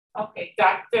Okay,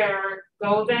 Dr.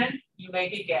 Golden, you may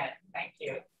begin. Thank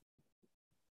you.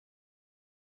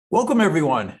 Welcome,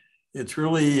 everyone. It's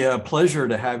really a pleasure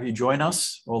to have you join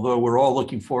us, although we're all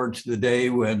looking forward to the day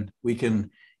when we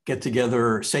can get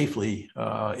together safely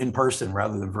in person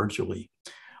rather than virtually.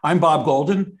 I'm Bob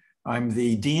Golden. I'm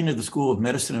the Dean of the School of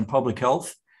Medicine and Public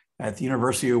Health at the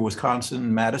University of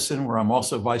Wisconsin-Madison, where I'm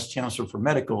also Vice Chancellor for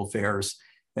Medical Affairs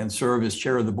and serve as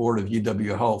Chair of the Board of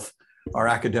UW Health, our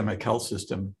academic health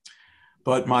system.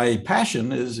 But my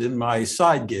passion is in my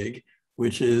side gig,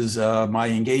 which is my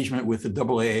engagement with the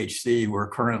AAHC, where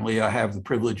currently I have the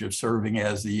privilege of serving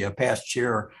as the past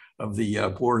chair of the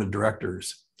board of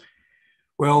directors.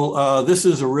 Well, this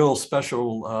is a real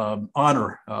special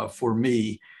honor for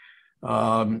me.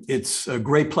 It's a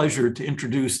great pleasure to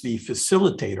introduce the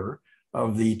facilitator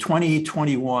of the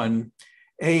 2021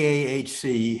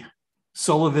 AAHC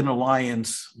Sullivan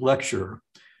Alliance Lecture.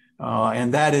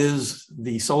 And that is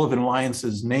the Sullivan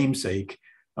Alliance's namesake,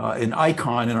 an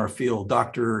icon in our field,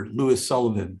 Dr. Louis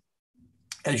Sullivan.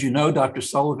 As you know, Dr.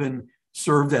 Sullivan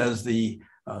served as the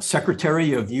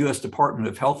Secretary of the U.S. Department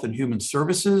of Health and Human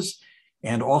Services,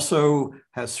 and also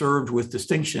has served with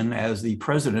distinction as the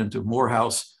President of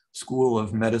Morehouse School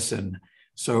of Medicine.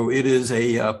 So it is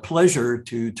a pleasure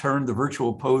to turn the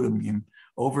virtual podium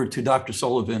over to Dr.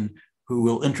 Sullivan, who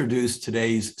will introduce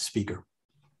today's speaker.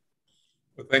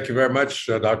 Well, thank you very much,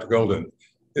 Dr. Golden.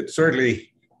 It's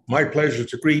certainly my pleasure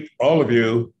to greet all of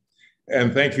you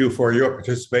and thank you for your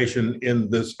participation in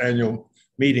this annual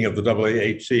meeting of the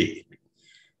AAHC.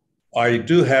 I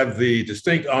do have the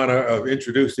distinct honor of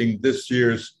introducing this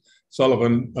year's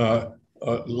Sullivan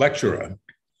lecturer.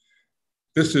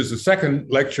 This is the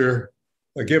second lecture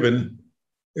given.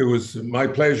 It was my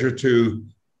pleasure to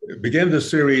begin this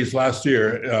series last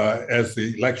year as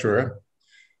the lecturer.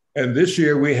 And this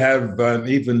year we have an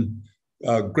even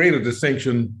greater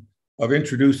distinction of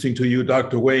introducing to you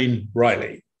Dr. Wayne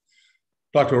Riley.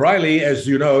 Dr. Riley, as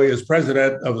you know, is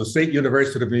president of the State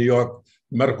University of New York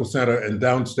Medical Center in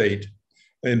downstate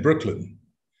in Brooklyn.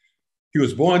 He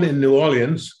was born in New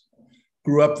Orleans,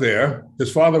 grew up there. His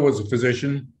father was a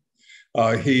physician.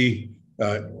 He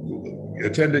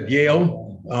attended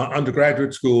Yale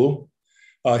undergraduate school.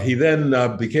 He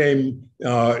then became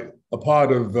a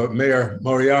part of Mayor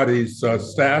Moriarty's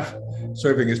staff,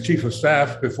 serving as chief of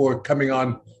staff before coming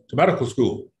on to medical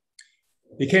school.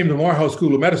 He came to Morehouse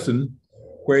School of Medicine,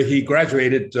 where he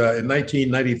graduated in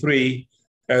 1993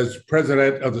 as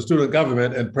president of the student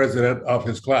government and president of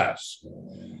his class.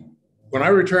 When I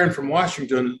returned from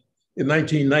Washington in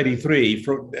 1993,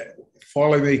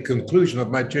 following the conclusion of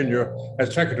my tenure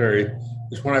as secretary,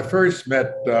 is when I first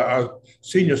met our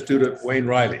senior student, Wayne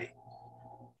Riley.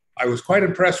 I was quite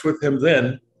impressed with him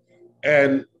then,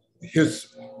 and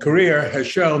his career has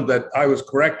shown that I was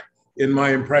correct in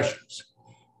my impressions,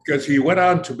 because he went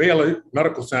on to Baylor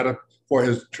Medical Center for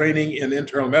his training in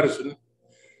internal medicine.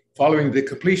 Following the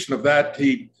completion of that,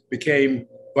 he became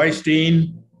vice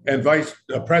dean and vice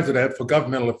president for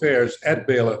governmental affairs at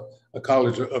Baylor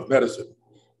College of Medicine,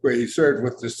 where he served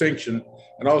with distinction,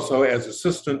 and also as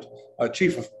assistant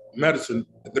chief of medicine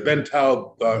at the Ben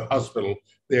Taub Hospital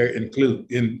there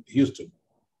in Houston.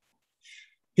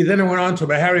 He then went on to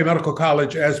Meharry Medical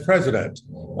College as president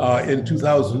in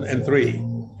 2003.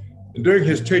 And during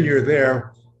his tenure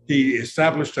there, he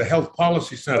established a health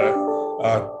policy center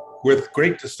with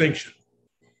great distinction.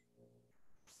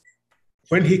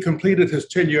 When he completed his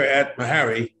tenure at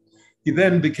Meharry, he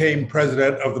then became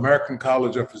president of the American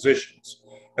College of Physicians,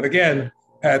 and again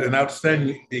had an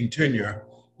outstanding tenure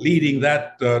leading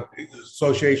that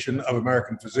Association of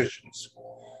American Physicians.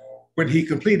 When he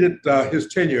completed his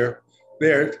tenure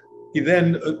there, he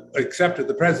then accepted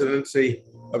the presidency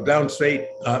of Downstate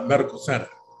Medical Center.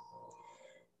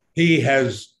 He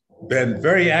has been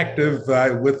very active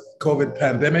with COVID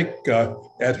pandemic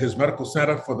at his medical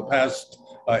center for the past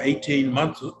 18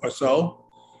 months or so.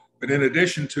 But in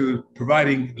addition to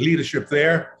providing leadership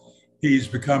there, he's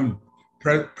become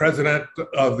president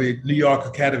of the New York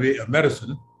Academy of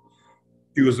Medicine.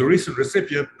 He was a recent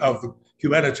recipient of the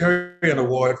Humanitarian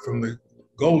Award from the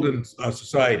Golden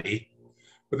Society,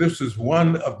 but this is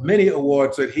one of many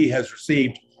awards that he has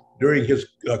received during his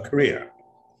career.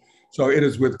 So it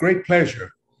is with great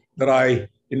pleasure that I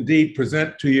indeed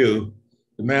present to you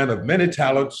the man of many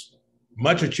talents,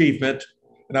 much achievement,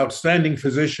 an outstanding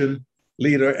physician,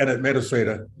 leader, and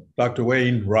administrator, Dr.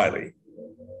 Wayne Riley.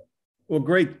 Well,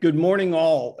 great. Good morning,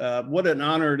 all. What an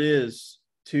honor it is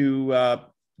to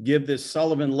give this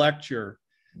Sullivan lecture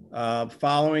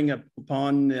following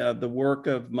upon the work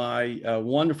of my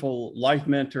wonderful life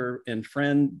mentor and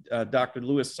friend, Dr.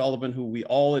 Louis Sullivan, who we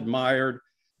all admired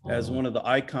as one of the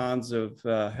icons of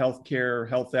healthcare,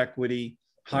 health equity,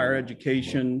 higher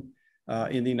education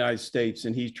in the United States.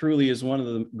 And he truly is one of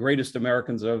the greatest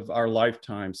Americans of our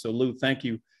lifetime. So Lou, thank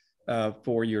you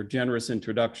for your generous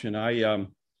introduction.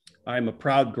 I'm a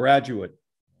proud graduate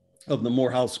of the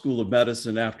Morehouse School of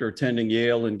Medicine after attending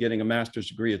Yale and getting a master's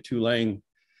degree at Tulane.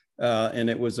 And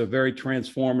it was a very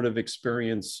transformative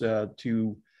experience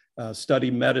to study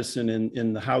medicine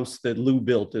in the house that Lou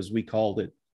built, as we called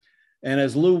it. And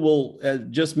as Lou will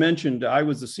just mentioned, I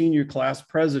was the senior class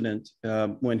president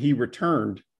when he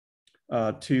returned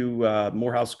to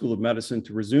Morehouse School of Medicine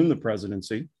to resume the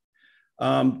presidency.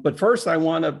 But first, I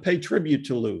want to pay tribute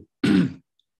to Lou.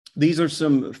 These are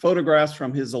some photographs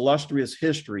from his illustrious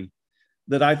history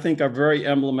that I think are very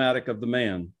emblematic of the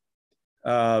man.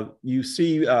 You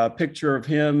see a picture of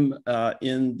him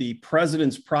in the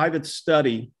president's private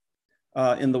study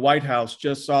in the White House,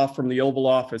 just off from the Oval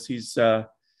Office. He's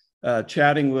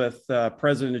chatting with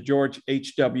President George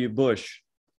H.W. Bush.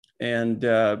 And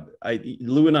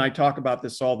Lou and I talk about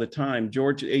this all the time.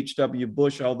 George H.W.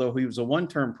 Bush, although he was a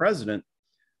one-term president,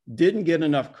 didn't get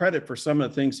enough credit for some of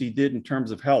the things he did in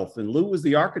terms of health. And Lou was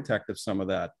the architect of some of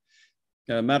that.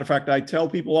 Matter of fact, I tell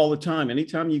people all the time,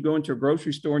 anytime you go into a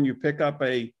grocery store and you pick up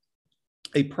a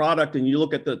product and you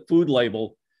look at the food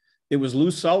label, it was Lou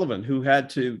Sullivan who had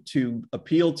to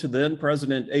appeal to then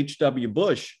President H.W.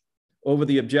 Bush over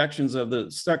the objections of the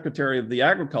Secretary of the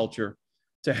Agriculture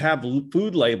to have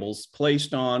food labels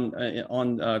placed on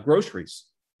groceries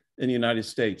in the United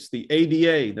States. The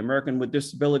ADA, the American with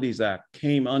Disabilities Act,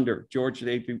 came under George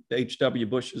H.W.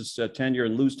 Bush's tenure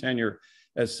and Lou's tenure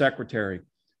as secretary.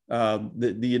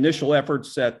 The initial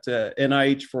efforts at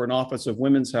NIH for an Office of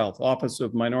Women's Health, Office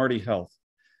of Minority Health,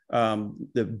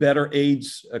 the better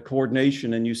AIDS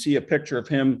coordination, and you see a picture of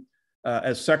him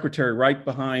as secretary right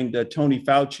behind Tony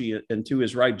Fauci, and to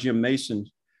his right, Jim Mason,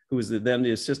 who was then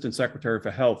the Assistant Secretary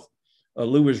for Health.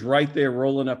 Lou was right there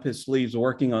rolling up his sleeves,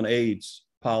 working on AIDS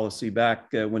policy back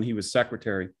when he was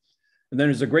secretary. And then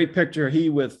there's a great picture of he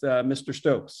with Mr.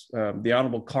 Stokes, the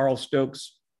Honorable Carl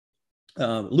Stokes,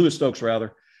 Louis Stokes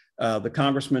rather, the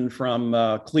congressman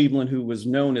from Cleveland, who was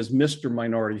known as Mr.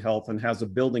 Minority Health and has a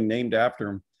building named after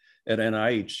him at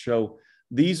NIH. So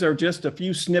these are just a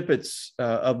few snippets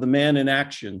of the man in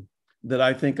action that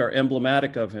I think are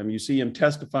emblematic of him. You see him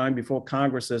testifying before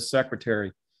Congress as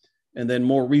secretary, and then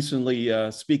more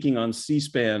recently speaking on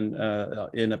C-SPAN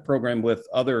in a program with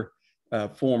other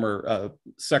former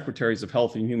secretaries of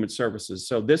Health and Human Services.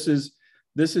 So this is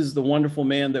the wonderful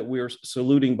man that we're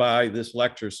saluting by this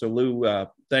lecture. So Lou,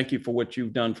 thank you for what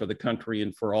you've done for the country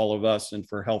and for all of us and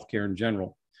for healthcare in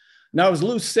general. Now, as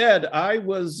Lou said, I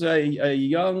was a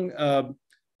young,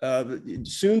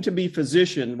 soon-to-be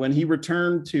physician when he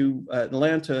returned to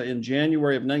Atlanta in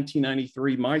January of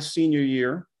 1993, my senior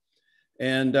year.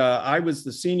 And I was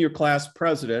the senior class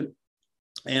president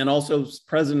and also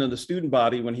president of the student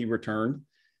body when he returned.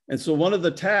 And so one of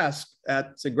the tasks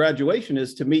at the graduation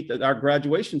is to meet our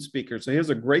graduation speaker. So here's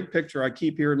a great picture I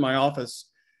keep here in my office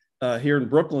here in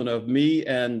Brooklyn of me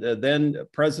and then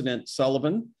President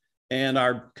Sullivan and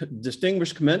our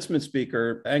distinguished commencement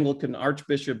speaker, Anglican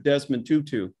Archbishop Desmond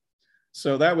Tutu.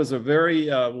 So that was a very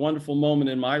wonderful moment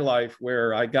in my life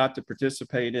where I got to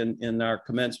participate in our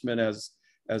commencement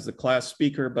as the class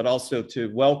speaker, but also to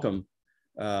welcome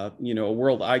a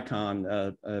world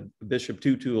icon, Bishop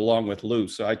Tutu, along with Lou.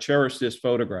 So I cherish this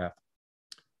photograph.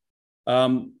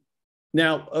 Now,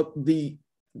 the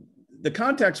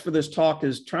context for this talk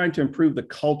is trying to improve the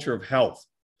culture of health.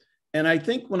 And I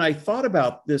think when I thought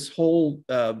about this whole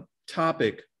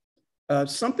topic,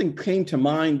 something came to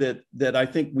mind that I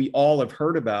think we all have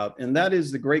heard about, and that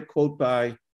is the great quote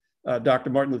by Dr.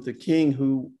 Martin Luther King,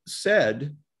 who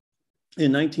said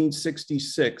in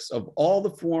 1966, of all the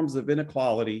forms of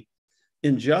inequality,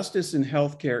 injustice in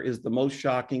healthcare is the most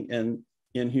shocking and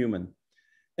inhuman.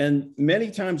 And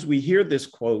many times we hear this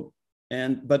quote,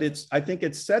 but I think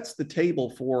it sets the table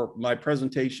for my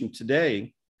presentation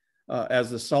today as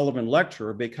the Sullivan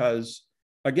Lecturer, because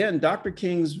again, Dr.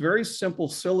 King's very simple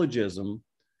syllogism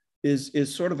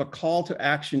is sort of a call to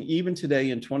action even today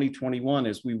in 2021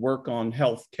 as we work on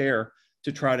health care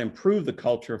to try to improve the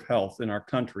culture of health in our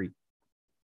country.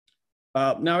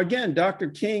 Now, again, Dr.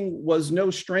 King was no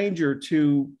stranger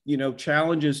to,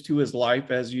 challenges to his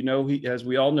life. As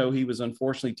we all know, he was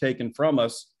unfortunately taken from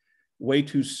us way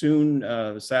too soon,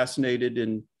 assassinated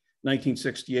in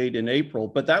 1968 in April.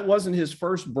 But that wasn't his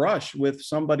first brush with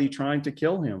somebody trying to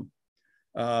kill him.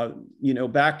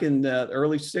 Back in the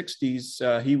early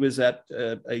 60s, he was at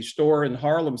a store in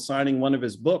Harlem signing one of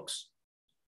his books,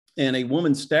 and a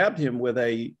woman stabbed him with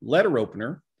a letter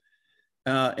opener.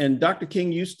 And Dr.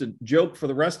 King used to joke for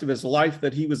the rest of his life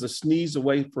that he was a sneeze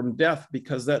away from death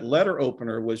because that letter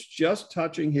opener was just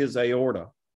touching his aorta.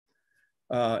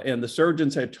 And the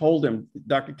surgeons had told him,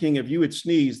 Dr. King, if you had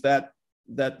sneezed, that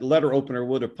letter opener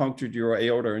would have punctured your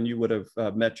aorta and you would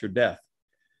have met your death.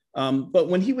 But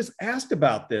when he was asked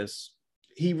about this,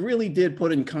 he really did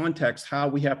put in context how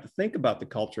we have to think about the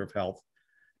culture of health,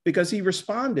 because he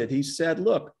responded. He said,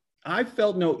 look, I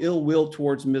felt no ill will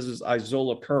towards Mrs.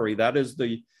 Isola Curry, that is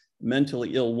the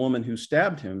mentally ill woman who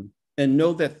stabbed him, and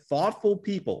know that thoughtful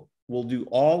people will do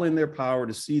all in their power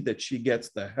to see that she gets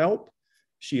the help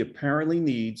she apparently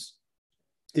needs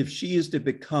if she is to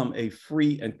become a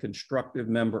free and constructive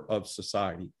member of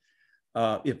society.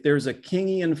 If there's a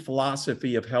Kingian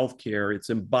philosophy of healthcare,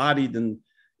 it's embodied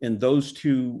in those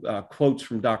two quotes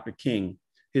from Dr. King,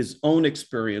 his own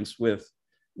experience with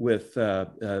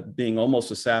being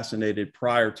almost assassinated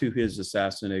prior to his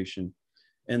assassination,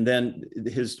 and then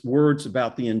his words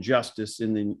about the injustice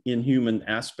in the inhuman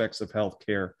aspects of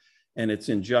healthcare and its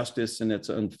injustice and its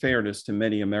unfairness to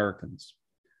many Americans.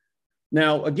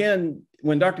 Now, again,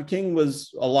 when Dr. King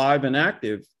was alive and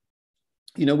active,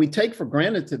 you know, we take for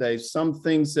granted today some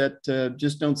things that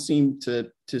just don't seem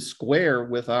to square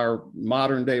with our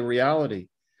modern day reality.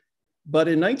 But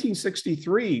in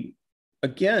 1963,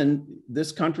 again,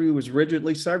 this country was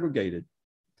rigidly segregated.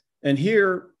 And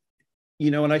here,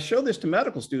 you know, and I show this to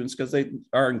medical students because they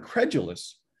are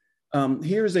incredulous.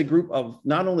 Here's a group of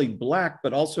not only Black,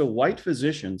 but also white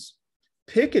physicians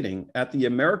picketing at the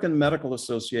American Medical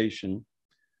Association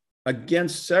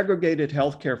against segregated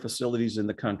healthcare facilities in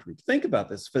the country. Think about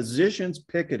this, physicians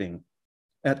picketing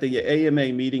at the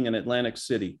AMA meeting in Atlantic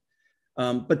City.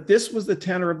 But this was the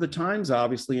tenor of the times,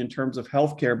 obviously, in terms of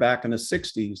healthcare back in the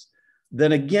 60s,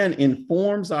 that again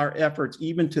informs our efforts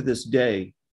even to this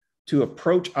day to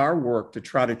approach our work to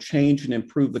try to change and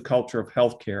improve the culture of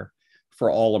healthcare for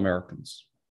all Americans.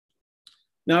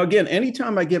 Now, again,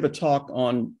 anytime I give a talk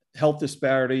on health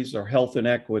disparities or health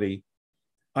inequity,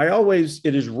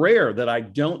 it is rare that I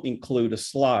don't include a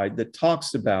slide that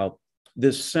talks about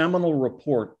this seminal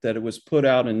report that it was put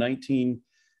out in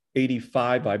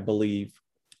 1985, I believe,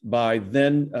 by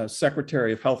then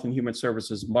Secretary of Health and Human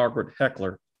Services, Margaret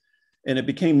Heckler. And it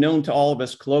became known to all of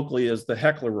us colloquially as the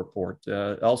Heckler Report.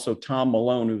 Also, Tom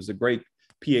Malone, who's a great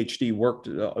PhD,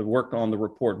 worked on the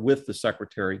report with the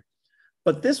Secretary.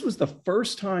 But this was the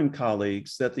first time,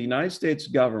 colleagues, that the United States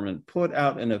government put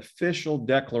out an official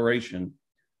declaration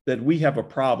that we have a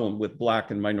problem with Black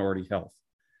and minority health.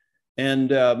 And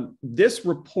this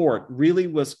report really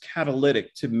was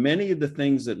catalytic to many of the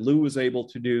things that Lou was able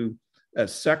to do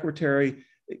as secretary,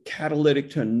 catalytic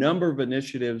to a number of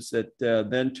initiatives that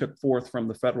then took forth from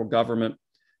the federal government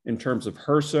in terms of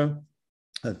HRSA,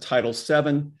 Title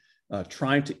VII,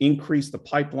 trying to increase the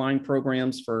pipeline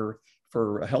programs for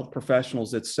health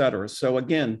professionals, et cetera. So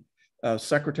again,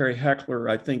 Secretary Heckler,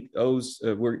 I think,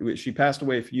 she passed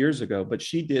away a few years ago, but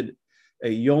she did a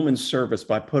yeoman's service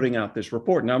by putting out this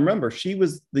report. Now, remember, she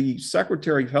was the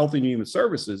Secretary of Health and Human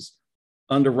Services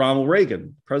under Ronald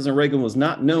Reagan. President Reagan was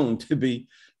not known to be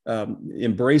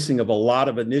embracing of a lot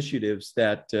of initiatives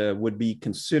that would be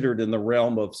considered in the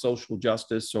realm of social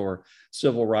justice or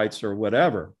civil rights or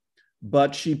whatever.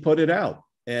 But she put it out,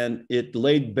 and it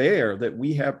laid bare that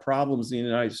we have problems in the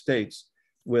United States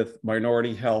with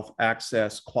minority health,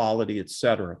 access, quality, et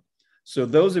cetera. So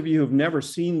those of you who've never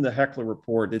seen the Heckler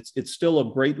Report, it's still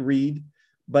a great read,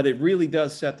 but it really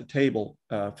does set the table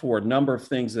for a number of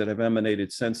things that have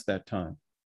emanated since that time.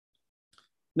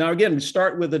 Now, again, we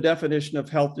start with the definition of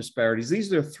health disparities.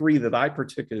 These are three that I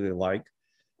particularly like.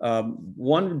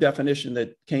 One definition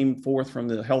that came forth from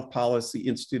the Health Policy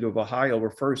Institute of Ohio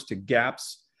refers to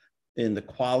gaps in the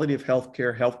quality of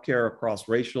healthcare across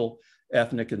racial,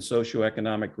 ethnic, and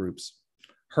socioeconomic groups.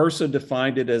 HRSA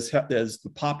defined it as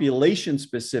the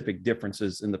population-specific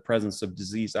differences in the presence of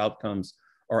disease outcomes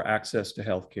or access to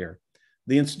healthcare.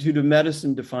 The Institute of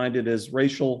Medicine defined it as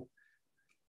racial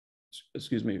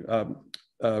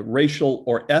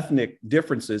or ethnic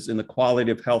differences in the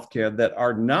quality of healthcare that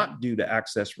are not due to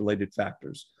access-related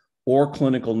factors or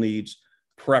clinical needs,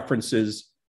 preferences,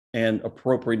 and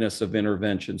appropriateness of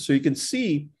intervention. So you can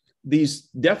see these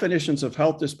definitions of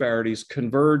health disparities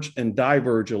converge and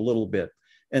diverge a little bit.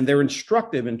 And they're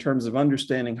instructive in terms of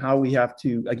understanding how we have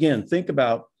to, again, think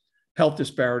about health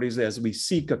disparities as we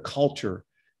seek a culture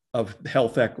of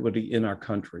health equity in our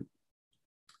country.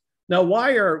 Now,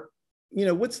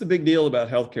 what's the big deal about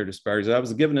healthcare disparities? I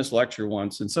was given this lecture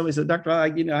once and somebody said, Dr.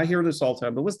 I hear this all the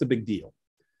time, but what's the big deal?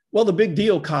 Well, the big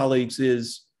deal, colleagues,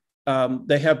 is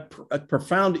they have a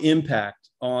profound impact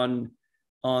on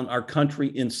on our country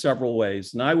in several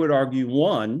ways. And I would argue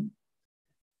one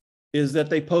is that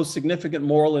they pose significant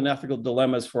moral and ethical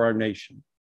dilemmas for our nation.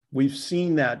 We've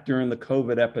seen that during the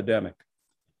COVID epidemic.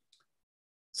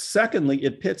 Secondly,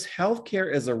 it pits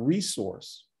healthcare as a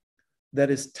resource that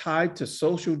is tied to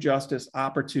social justice,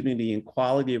 opportunity, and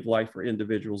quality of life for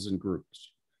individuals and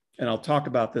groups. And I'll talk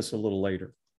about this a little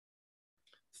later.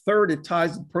 Third, it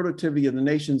ties the productivity of the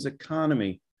nation's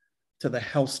economy to the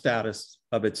health status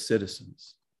of its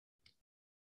citizens.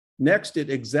 Next, it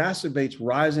exacerbates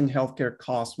rising healthcare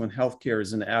costs when healthcare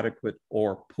is inadequate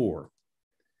or poor.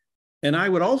 And I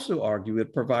would also argue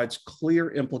it provides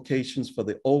clear implications for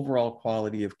the overall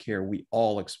quality of care we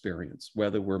all experience,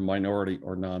 whether we're minority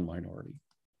or non-minority.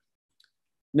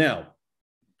 Now,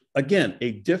 again,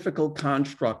 a difficult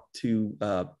construct to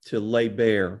lay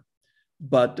bare,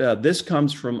 but this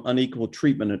comes from Unequal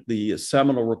Treatment, the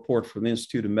seminal report from the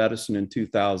Institute of Medicine in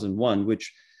 2001,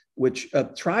 which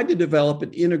tried to develop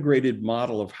an integrated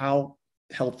model of how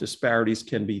health disparities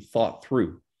can be thought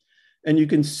through. And you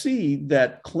can see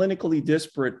that clinically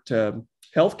disparate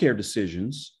healthcare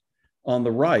decisions on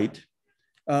the right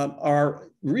are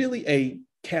really a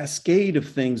cascade of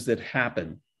things that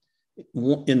happen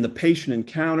in the patient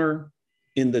encounter,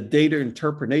 in the data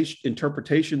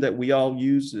interpretation that we all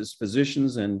use as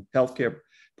physicians and healthcare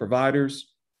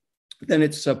providers. Then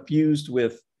it's suffused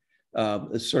with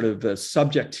a sort of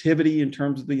subjectivity in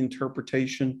terms of the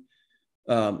interpretation.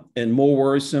 And more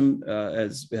worrisome,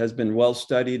 as has been well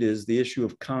studied, is the issue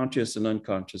of conscious and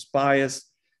unconscious bias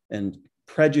and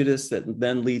prejudice that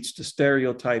then leads to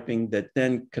stereotyping that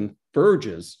then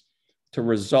converges to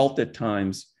result at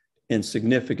times in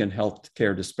significant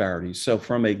healthcare disparities. So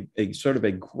from a sort of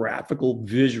a graphical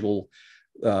visual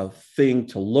thing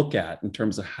to look at in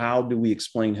terms of how do we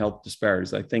explain health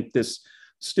disparities, I think this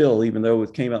still, even though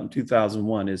it came out in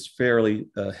 2001, is fairly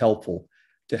helpful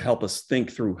to help us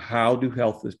think through how do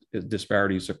health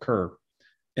disparities occur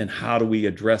and how do we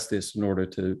address this in order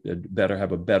to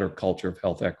have a better culture of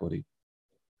health equity.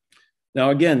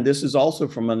 Now, again, this is also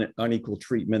from Unequal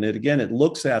Treatment. It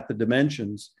looks at the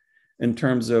dimensions in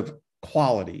terms of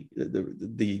quality,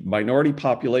 the minority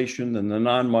population and the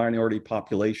non-minority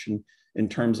population in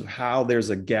terms of how there's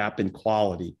a gap in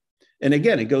quality. And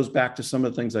again, it goes back to some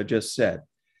of the things I just said.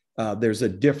 There's a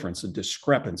difference, a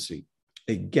discrepancy,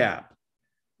 a gap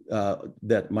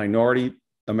that minority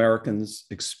Americans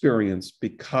experience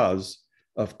because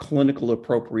of clinical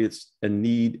appropriateness and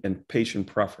need and patient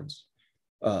preference.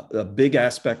 A big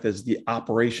aspect is the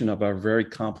operation of our very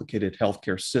complicated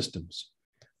healthcare systems,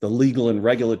 the legal and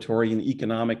regulatory and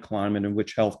economic climate in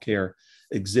which healthcare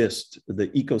exists, the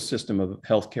ecosystem of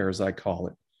healthcare, as I call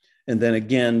it. And then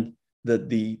again,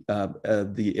 the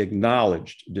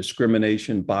acknowledged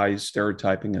discrimination, bias,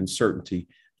 stereotyping, uncertainty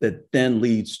that then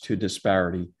leads to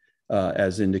disparity,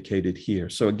 as indicated here.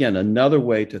 So again, another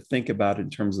way to think about it in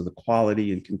terms of the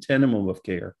quality and continuum of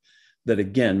care that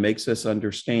again makes us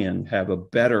understand, have a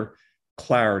better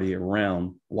clarity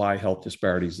around why health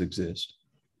disparities exist.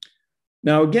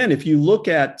 Now, again, if you look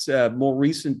at more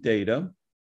recent data,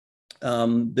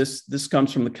 this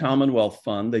comes from the Commonwealth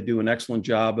Fund. They do an excellent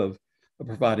job of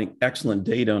providing excellent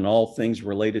data on all things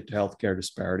related to healthcare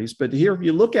disparities. But here, if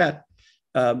you look at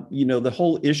the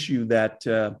whole issue that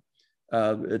Tom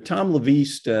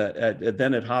Leviste,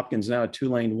 then at Hopkins, now at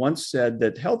Tulane, once said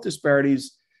that health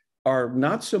disparities are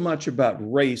not so much about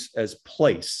race as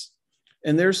place.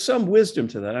 And there's some wisdom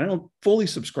to that. I don't fully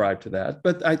subscribe to that,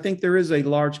 but I think there is a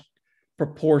large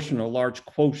proportion, a large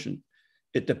quotient.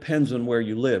 It depends on where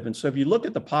you live. And so if you look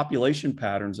at the population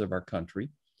patterns of our country,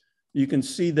 you can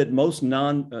see that most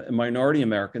non-minority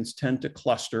Americans tend to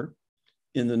cluster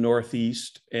in the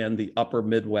Northeast and the upper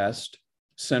Midwest,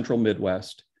 central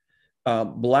Midwest.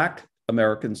 Black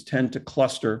Americans tend to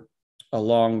cluster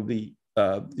along the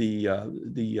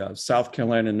South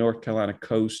Carolina and North Carolina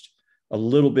coast, a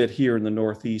little bit here in the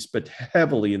Northeast, but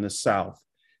heavily in the South,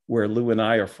 where Lou and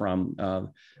I are from.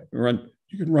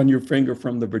 You can run your finger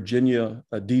from the Virginia,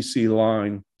 DC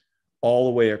line all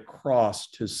the way across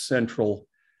to central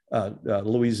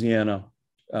Louisiana,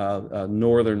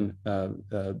 northern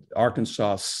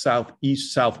Arkansas,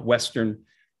 southeast, southwestern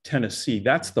Tennessee.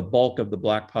 That's the bulk of the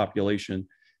Black population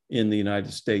in the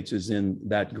United States, is in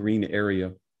that green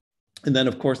area. And then,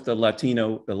 of course, the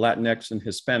Latinx and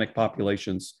Hispanic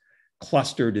populations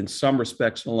clustered in some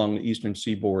respects along the Eastern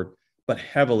Seaboard, but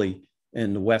heavily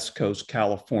in the West Coast,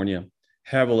 California,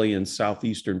 heavily in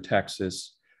Southeastern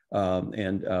Texas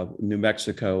and New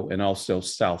Mexico, and also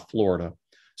South Florida.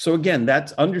 So again,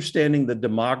 that's understanding the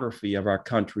demography of our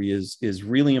country is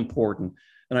really important.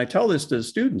 And I tell this to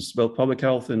students, both public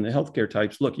health and the healthcare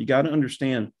types, look, you got to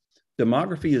understand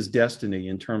demography is destiny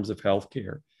in terms of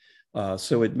healthcare.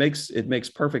 So it makes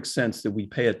perfect sense that we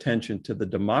pay attention to the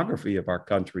demography of our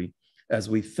country as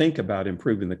we think about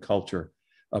improving the culture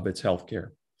of its healthcare.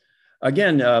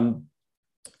 Again,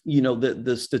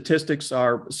 the statistics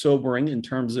are sobering in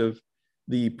terms of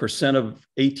the percent of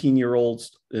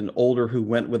 18-year-olds and older who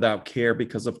went without care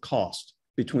because of cost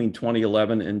between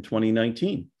 2011 and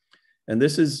 2019. And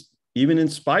this is even in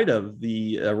spite of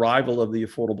the arrival of the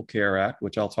Affordable Care Act,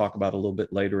 which I'll talk about a little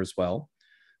bit later as well.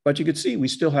 But you can see we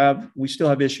still have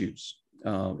issues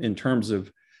in terms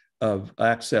of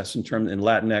access in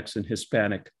Latinx and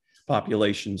Hispanic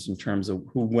populations in terms of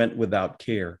who went without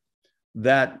care.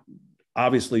 That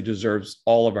obviously deserves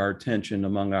all of our attention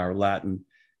among our Latin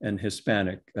and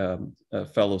Hispanic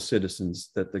fellow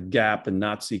citizens, that the gap in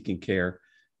not seeking care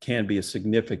can be a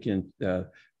significant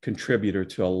contributor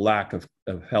to a lack of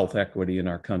health equity in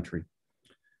our country.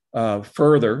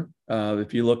 Further,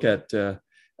 if you look at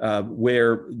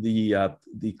where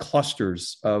the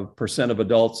clusters of percent of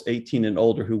adults 18 and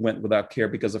older who went without care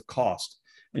because of cost,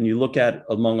 and you look at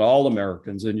among all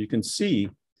Americans, and you can see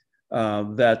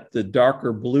that the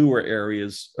darker bluer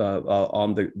areas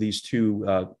on these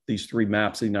three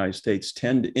maps of the United States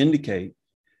tend to indicate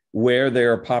where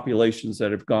there are populations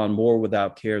that have gone more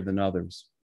without care than others.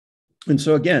 And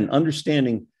so again,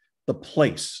 understanding the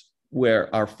place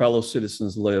where our fellow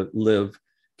citizens live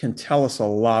can tell us a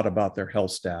lot about their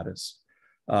health status.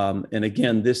 And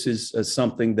again, this is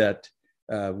something that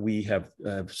we have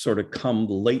sort of come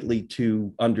lately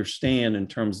to understand in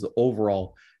terms of the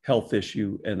overall health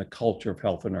issue and the culture of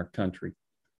health in our country.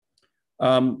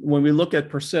 When we look at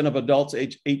percent of adults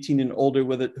age 18 and older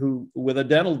with a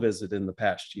dental visit in the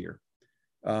past year,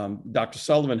 Dr.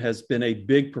 Sullivan has been a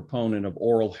big proponent of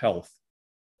oral health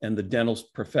and the dental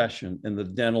profession and the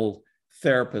dental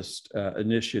therapist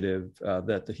initiative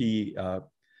that he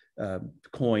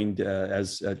coined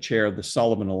as chair of the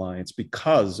Sullivan Alliance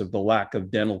because of the lack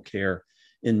of dental care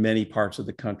in many parts of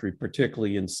the country,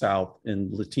 particularly in South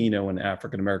and Latino and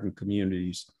African-American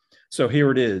communities. So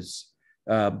here it is.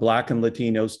 Black and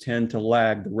Latinos tend to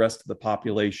lag the rest of the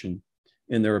population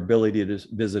in their ability to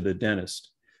visit a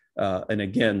dentist. And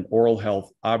again, oral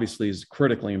health obviously is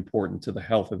critically important to the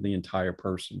health of the entire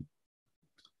person.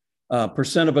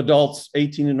 Percent of adults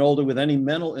 18 and older with any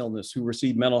mental illness who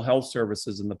received mental health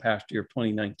services in the past year of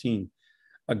 2019.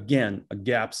 Again,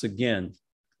 gaps again,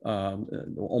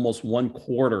 almost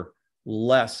 1/4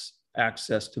 less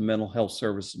access to mental health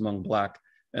services among Black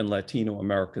and Latino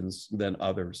Americans than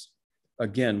others.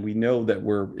 Again, we know that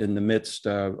we're in the midst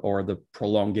or the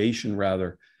prolongation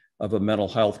rather of a mental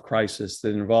health crisis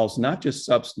that involves not just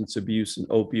substance abuse and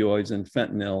opioids and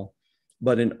fentanyl,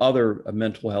 but in other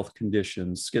mental health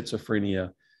conditions,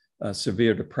 schizophrenia,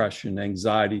 severe depression,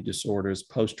 anxiety disorders,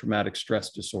 post-traumatic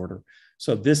stress disorder.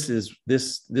 So this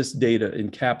data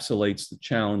encapsulates the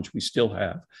challenge we still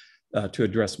have to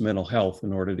address mental health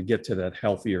in order to get to that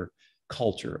healthier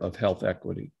culture of health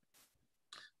equity.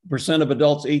 Percent of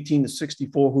adults 18 to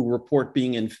 64 who report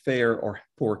being in fair or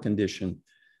poor condition.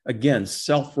 Again,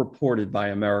 self-reported by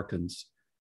Americans.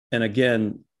 And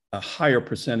again, higher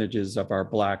percentages of our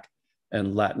Black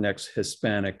and Latinx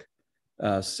Hispanic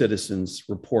citizens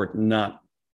report not,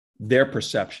 their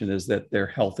perception is that their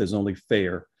health is only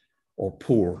fair or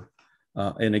poor.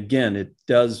 And again, it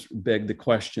does beg the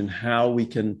question how we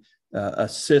can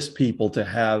assist people to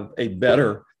have a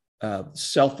better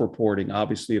self-reporting,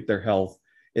 obviously, of their health.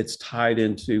 It's tied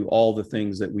into all the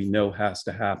things that we know has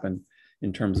to happen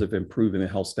in terms of improving the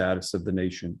health status of the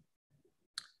nation.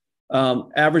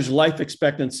 Average life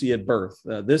expectancy at birth.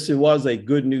 This was a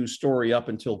good news story up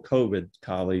until COVID,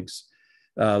 colleagues.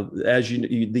 As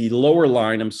the lower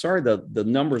line, I'm sorry the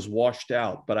numbers washed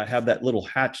out, but I have that little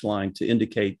hatch line to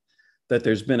indicate that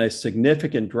there's been a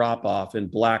significant drop off in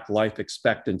Black life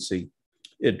expectancy.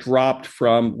 It dropped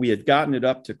from, we had gotten it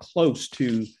up to close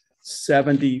to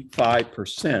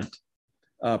 75%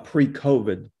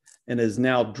 pre-COVID and has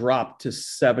now dropped to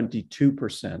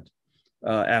 72%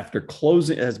 after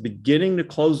closing, as beginning to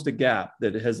close the gap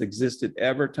that has existed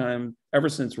ever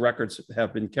since records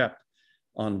have been kept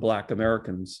on Black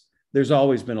Americans. There's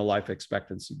always been a life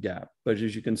expectancy gap. But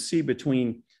as you can see,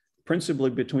 principally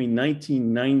between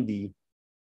 1990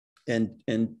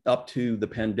 and up to the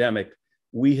pandemic,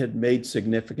 we had made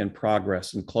significant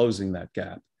progress in closing that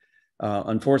gap.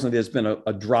 Unfortunately, there's been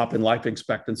a drop in life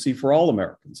expectancy for all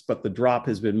Americans, but the drop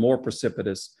has been more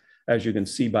precipitous, as you can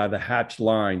see by the hatched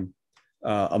line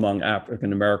among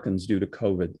African Americans due to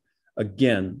COVID.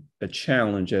 Again, a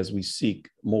challenge as we seek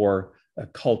more a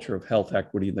culture of health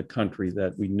equity in the country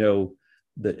that we know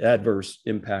the adverse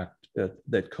impact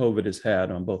that COVID has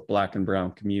had on both Black and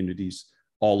brown communities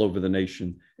all over the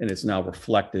nation, and it's now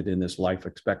reflected in this life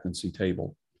expectancy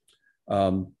table.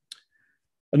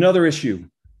 Another issue,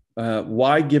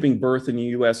 why giving birth in the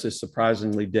US is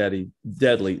surprisingly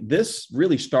deadly. This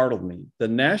really startled me. The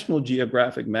National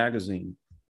Geographic magazine,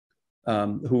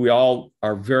 who we all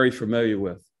are very familiar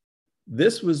with,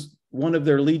 this was one of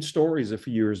their lead stories a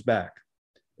few years back.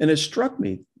 And it struck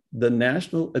me, the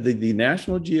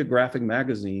National Geographic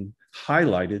magazine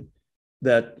highlighted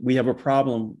that we have a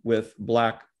problem with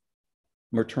Black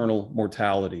maternal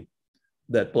mortality,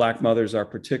 that Black mothers are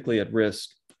particularly at risk,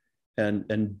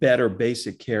 and better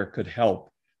basic care could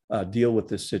help deal with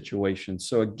this situation.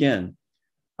 So again,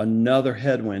 another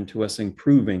headwind to us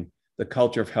improving the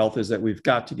culture of health is that we've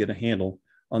got to get a handle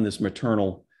on this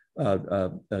maternal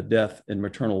death and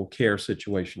maternal care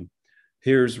situation.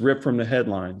 Here's ripped from the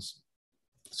headlines.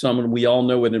 Someone we all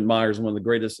know and admire is one of the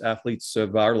greatest athletes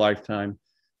of our lifetime,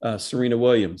 Serena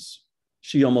Williams.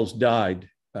 She almost died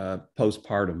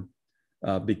postpartum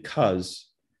because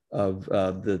of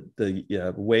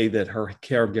the way that her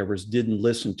caregivers didn't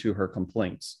listen to her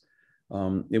complaints.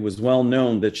 It was well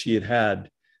known that she had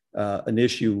an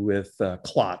issue with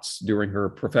clots during her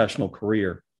professional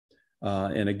career.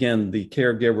 And again, the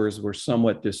caregivers were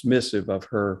somewhat dismissive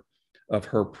of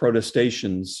her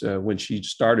protestations when she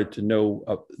started to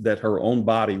know that her own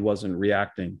body wasn't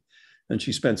reacting. And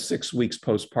she spent 6 weeks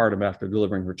postpartum after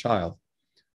delivering her child.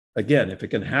 Again, if it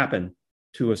can happen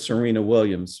to a Serena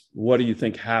Williams, what do you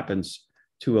think happens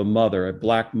to a mother, a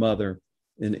Black mother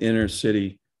in inner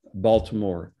city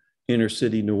Baltimore, inner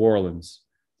city New Orleans,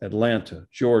 Atlanta,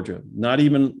 Georgia, not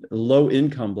even low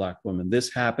income Black women?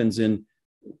 This happens in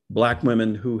Black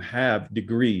women who have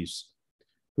degrees,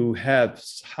 who have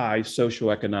high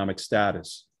socioeconomic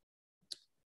status.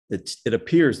 It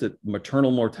appears that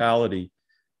maternal mortality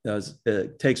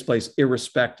takes place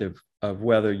irrespective of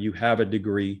whether you have a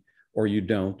degree or you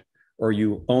don't, or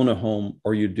you own a home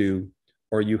or you do,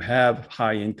 or you have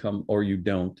high income or you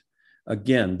don't.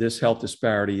 Again, this health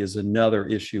disparity is another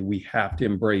issue we have to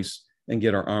embrace and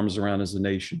get our arms around as a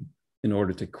nation in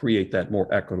order to create that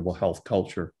more equitable health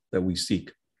culture that we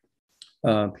seek.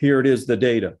 Here it is, the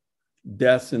data.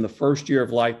 Deaths in the first year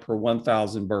of life per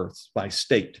 1,000 births by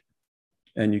state.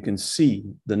 And you can see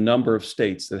the number of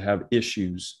states that have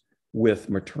issues with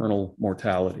maternal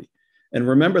mortality. And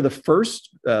remember the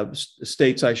first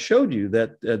states I showed you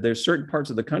that there's certain parts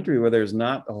of the country where there's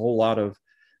not a whole lot of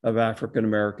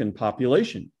African-American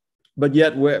population. But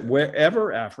yet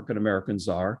wherever African-Americans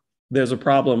are, there's a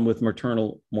problem with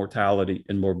maternal mortality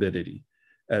and morbidity,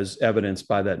 as evidenced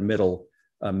by that middle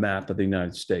map of the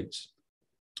United States.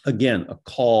 Again, a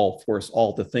call for us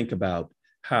all to think about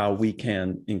how we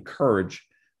can encourage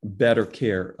better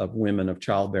care of women of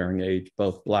childbearing age,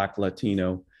 both Black,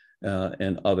 Latino,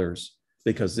 and others,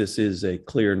 because this is a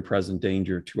clear and present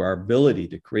danger to our ability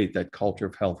to create that culture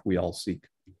of health we all seek.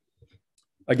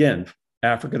 Again,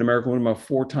 African-American women are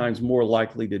 4 times more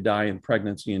likely to die in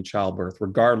pregnancy and childbirth,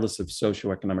 regardless of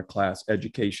socioeconomic class,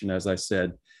 education, as I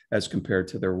said, as compared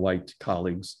to their white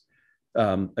colleagues.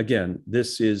 Again,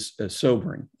 this is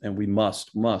sobering, and we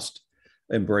must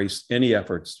embrace any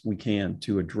efforts we can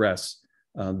to address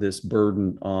this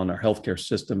burden on our healthcare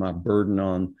system, our burden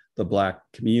on the Black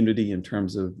community in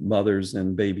terms of mothers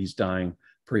and babies dying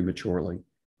prematurely.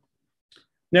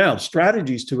 Now,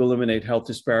 strategies to eliminate health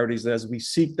disparities as we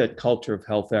seek that culture of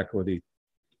health equity.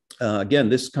 Again,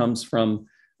 this comes from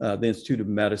the Institute of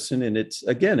Medicine, and it's,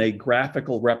 again, a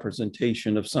graphical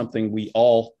representation of something we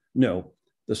all know,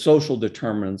 the social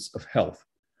determinants of health,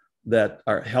 that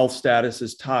our health status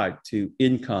is tied to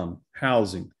income,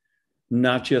 housing,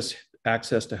 not just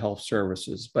access to health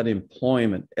services, but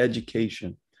employment,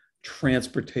 education,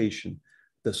 transportation,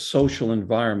 the social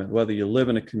environment, whether you live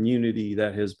in a community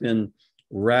that has been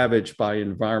ravaged by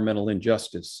environmental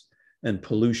injustice and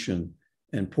pollution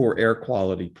and poor air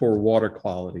quality, poor water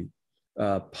quality,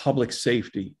 public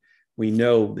safety. We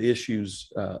know the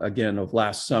issues, again, of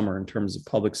last summer in terms of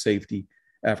public safety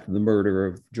after the murder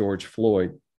of George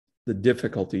Floyd, the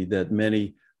difficulty that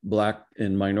many Black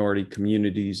and minority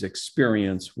communities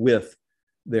experience with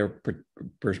their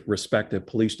respective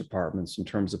police departments in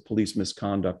terms of police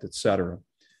misconduct, et cetera.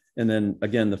 And then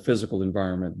again, the physical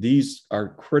environment. These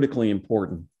are critically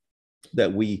important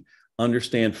that we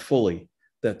understand fully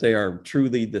that they are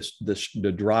truly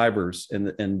the drivers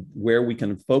and where we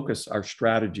can focus our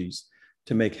strategies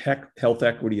to make health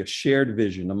equity a shared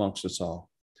vision amongst us all,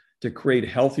 to create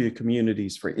healthier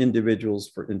communities for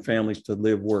individuals and families to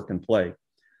live, work, and play,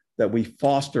 that we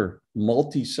foster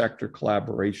multi-sector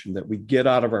collaboration, that we get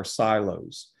out of our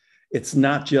silos It's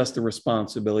not just the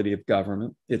responsibility of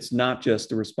government. It's not just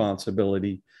the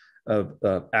responsibility of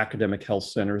academic health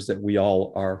centers that we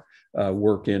all are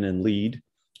work in and lead.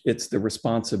 It's the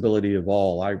responsibility of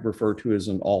all. I refer to as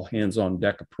an all hands on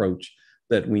deck approach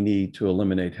that we need to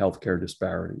eliminate healthcare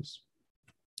disparities.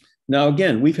 Now,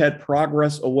 again, we've had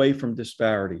progress away from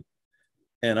disparity.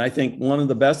 And I think one of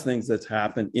the best things that's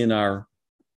happened in our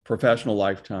professional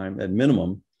lifetime, at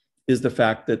minimum, is the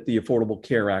fact that the Affordable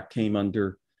Care Act came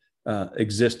under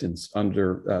existence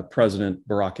under President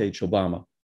Barack H. Obama.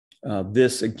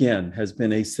 This, again, has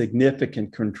been a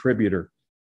significant contributor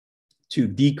to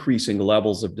decreasing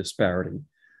levels of disparity.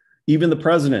 Even the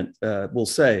president will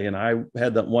say, and I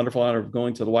had the wonderful honor of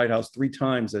going to the White House 3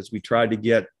 times as we tried to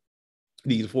get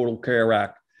the Affordable Care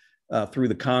Act through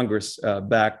the Congress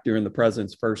back during the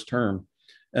president's first term.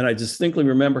 And I distinctly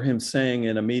remember him saying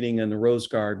in a meeting in the Rose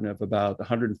Garden of about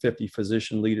 150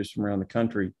 physician leaders from around the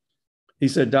country, he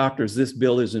said, doctors, this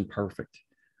bill isn't perfect,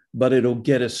 but it'll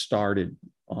get us started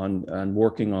on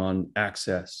working on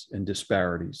access and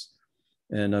disparities.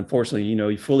 And unfortunately, you know,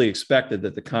 he fully expected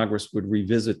that the Congress would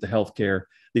revisit the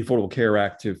Affordable Care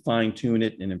Act to fine tune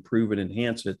it and improve it,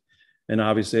 enhance it. And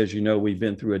obviously, as you know, we've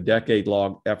been through a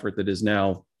decade-long effort that is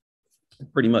now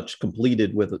pretty much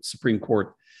completed with a Supreme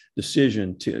Court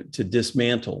decision to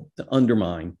dismantle, to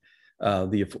undermine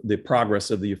the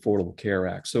progress of the Affordable Care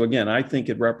Act. So again, I think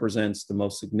it represents the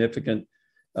most significant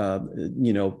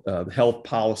health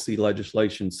policy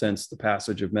legislation since the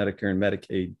passage of Medicare and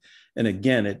Medicaid. And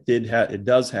again, it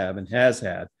does have and has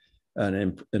had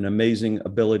an amazing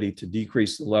ability to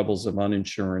decrease the levels of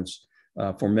uninsurance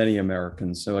for many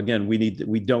Americans. So again,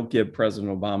 we don't give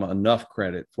President Obama enough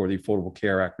credit for the Affordable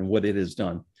Care Act and what it has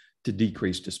done to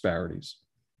decrease disparities.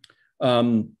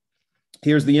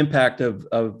 Here's the impact of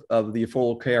the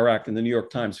Affordable Care Act in the New York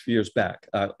Times a few years back.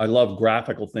 I love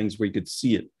graphical things where you could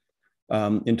see it.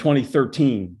 In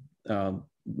 2013,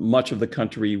 much of the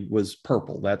country was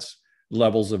purple. That's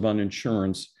levels of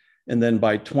uninsurance. And then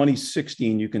by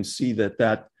 2016, you can see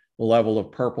that level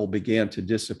of purple began to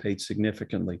dissipate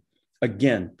significantly.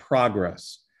 Again,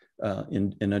 progress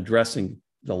in addressing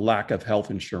the lack of health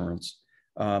insurance.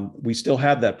 We still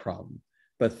have that problem,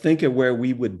 but think of where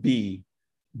we would be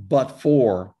but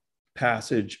for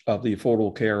passage of the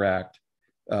Affordable Care Act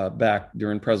back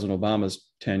during President Obama's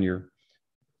tenure.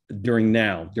 During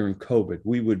COVID,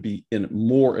 we would be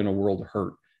more in a world of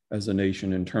hurt as a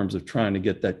nation in terms of trying to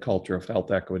get that culture of health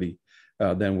equity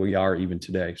than we are even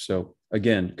today. So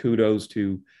again, kudos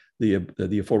to the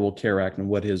Affordable Care Act and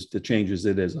the changes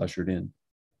it has ushered in.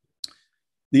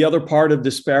 The other part of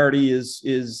disparity is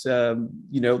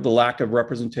the lack of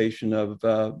representation of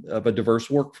a diverse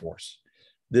workforce.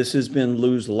 This has been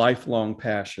Lou's lifelong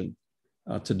passion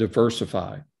to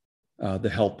diversify the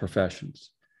health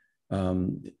professions.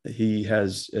 He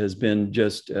has been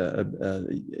just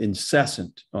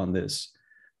incessant on this.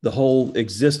 The whole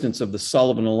existence of the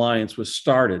Sullivan Alliance was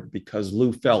started because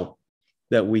Lou felt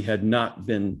that we had not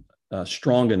been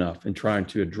strong enough in trying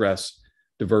to address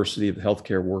diversity of the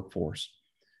healthcare workforce.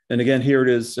 And again, here it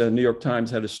is. New York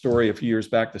Times had a story a few years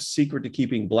back. The secret to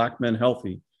keeping Black men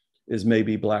healthy is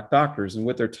maybe Black doctors. And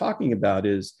what they're talking about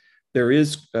is there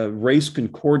is race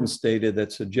concordance data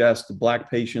that suggests that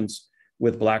Black patients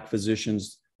with Black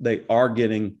physicians, they are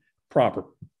getting proper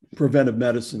preventive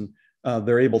medicine.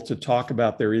 They're able to talk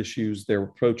about their issues, their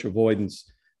approach avoidance.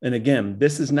 And again,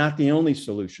 this is not the only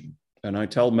solution. And I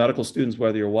tell medical students,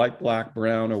 whether you're white, Black,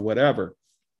 brown, or whatever,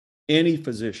 any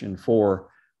physician for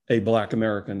a Black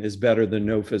American is better than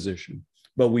no physician.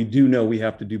 But we do know we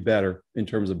have to do better in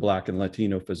terms of Black and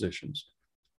Latino physicians.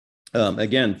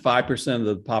 Again, 5% of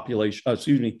the population,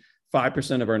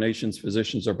 5% of our nation's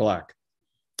physicians are Black.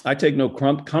 I take no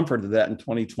comfort of that in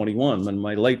 2021. When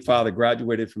my late father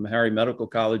graduated from Harry Medical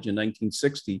College in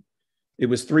 1960, it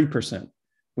was 3%.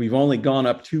 We've only gone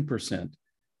up 2%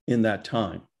 in that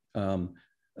time.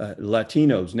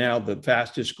 Latinos, now the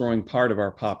fastest growing part of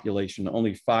our population,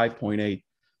 only 5.8%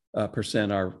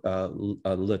 are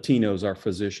Latinos are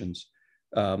physicians.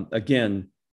 Again,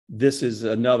 this is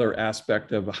another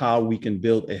aspect of how we can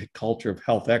build a culture of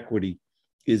health equity,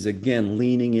 is again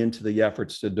leaning into the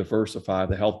efforts to diversify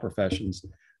the health professions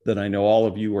that I know all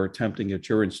of you are attempting at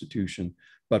your institution,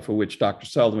 but for which Dr.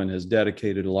 Sullivan has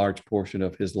dedicated a large portion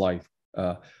of his life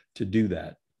to do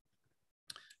that.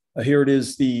 Here it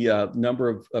is, the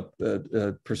number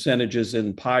of percentages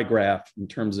in pie graph in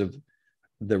terms of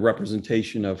the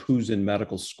representation of who's in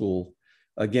medical school.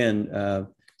 Again,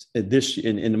 in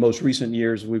the most recent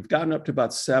years, we've gotten up to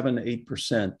about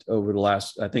 7-8% over the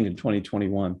last, I think in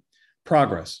 2021.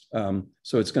 Progress.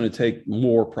 So it's going to take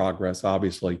more progress,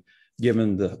 obviously,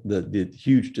 given the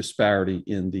huge disparity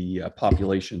in the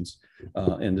populations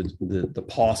and the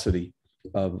paucity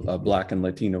of Black and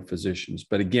Latino physicians.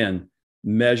 But again,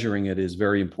 measuring it is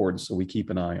very important, so we keep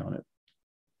an eye on it.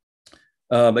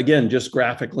 Again, just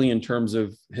graphically in terms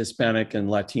of Hispanic and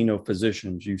Latino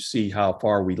physicians, you see how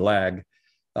far we lag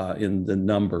in the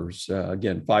numbers.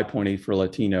 Again, 5.8 for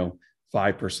Latino,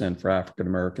 5% for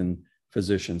African-American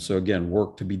physicians. So again,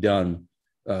 work to be done.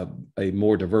 A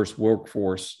more diverse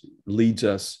workforce leads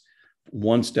us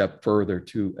one step further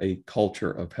to a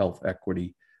culture of health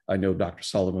equity, I know Dr.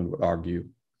 Sullivan would argue.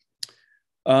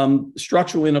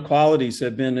 Structural inequalities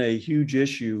have been a huge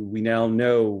issue, we now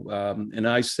know, and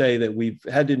I say that we've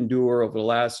had to endure over the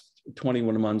last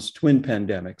 21 months twin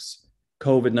pandemics,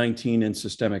 COVID-19 and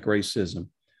systemic racism.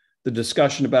 The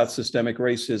discussion about systemic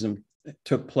racism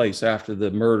took place after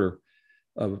the murder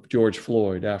of George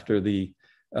Floyd, after the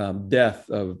death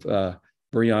of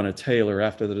Breonna Taylor,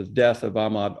 after the death of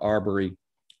Ahmaud Arbery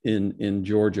in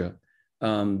Georgia.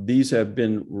 These have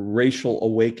been racial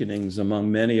awakenings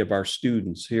among many of our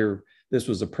students here. This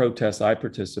was a protest I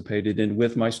participated in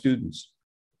with my students,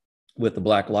 with the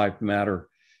Black Lives Matter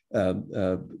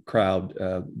crowd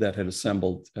that had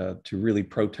assembled to really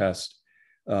protest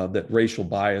that racial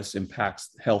bias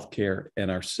impacts healthcare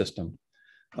and our system.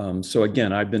 So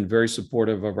again, I've been very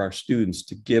supportive of our students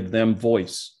to give them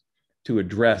voice to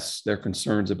address their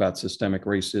concerns about systemic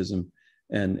racism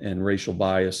and racial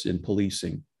bias in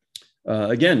policing.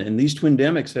 Again, and these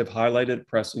twindemics have highlighted a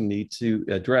pressing need to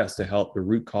address the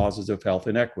root causes of health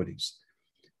inequities.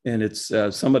 And it's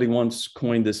somebody once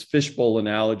coined this fishbowl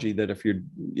analogy that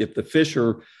if the fish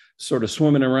are sort of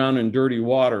swimming around in dirty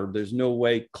water, there's no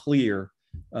way clear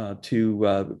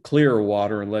to clear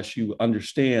water unless you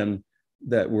understand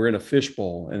that we're in a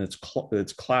fishbowl and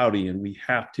it's cloudy, and we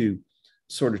have to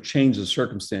sort of change the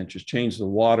circumstances, change the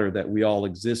water that we all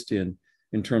exist in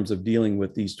terms of dealing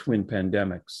with these twin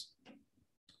pandemics.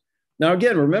 Now,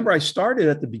 again, remember I started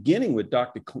at the beginning with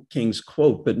Dr. King's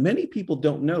quote, but many people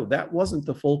don't know that wasn't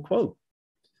the full quote.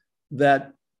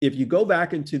 That if you go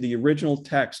back into the original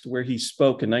text where he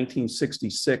spoke in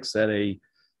 1966 at a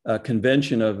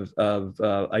convention of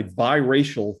a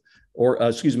biracial, or a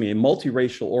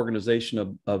multiracial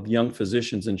organization of young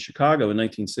physicians in Chicago in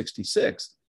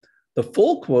 1966, the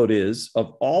full quote is,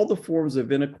 "Of all the forms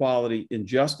of inequality,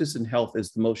 injustice in health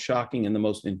is the most shocking and the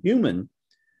most inhuman."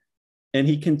 And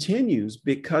he continues,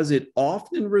 "because it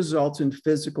often results in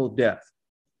physical death.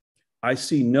 I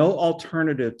see no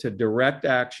alternative to direct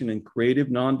action and creative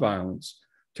nonviolence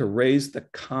to raise the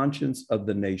conscience of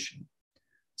the nation."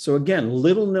 So again,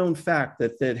 little known fact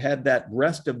that had that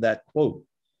rest of that quote.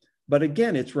 But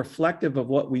again, it's reflective of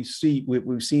what we've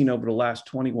seen over the last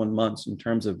 21 months in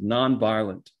terms of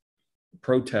nonviolent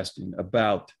protesting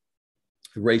about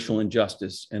racial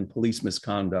injustice and police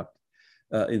misconduct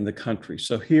in the country.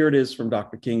 So here it is from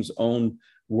Dr. King's own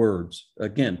words.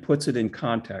 Again, puts it in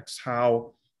context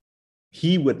how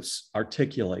he would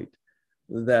articulate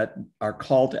that our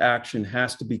call to action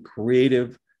has to be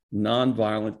creative,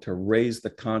 nonviolent, to raise the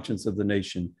conscience of the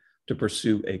nation to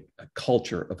pursue a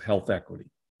culture of health equity.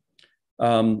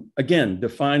 Again,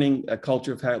 defining a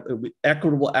culture of health,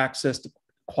 equitable access to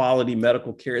quality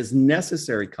medical care is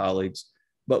necessary, colleagues,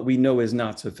 but we know is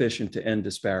not sufficient to end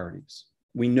disparities.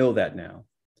 We know that now.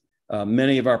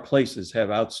 Many of our places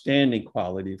have outstanding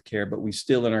quality of care, but we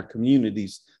still in our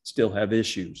communities still have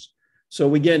issues.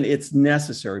 So again, it's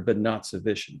necessary, but not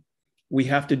sufficient. We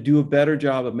have to do a better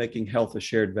job of making health a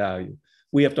shared value.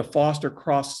 We have to foster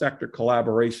cross-sector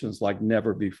collaborations like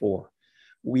never before.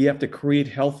 We have to create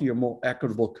healthier, more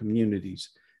equitable communities.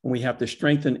 And we have to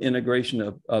strengthen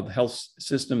integration of health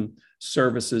system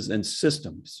services and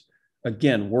systems.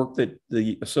 Again, work that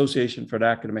the Association for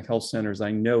Academic Health Centers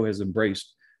I know has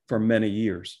embraced for many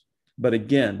years. But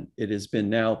again, it has been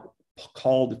now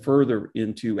called further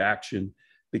into action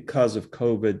because of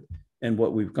COVID and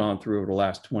what we've gone through over the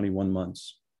last 21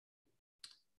 months.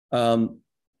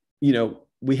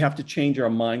 We have to change our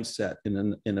mindset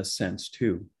in a sense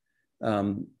too.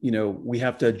 We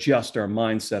have to adjust our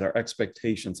mindset, our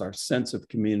expectations, our sense of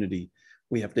community.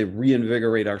 We have to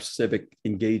reinvigorate our civic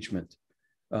engagement.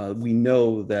 We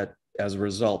know that as a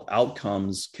result,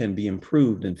 outcomes can be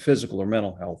improved in physical or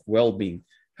mental health, well-being,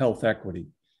 health equity.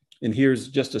 And here's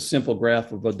just a simple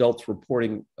graph of adults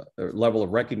reporting a level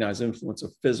of recognized influence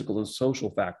of physical and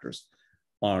social factors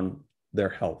on their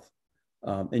health.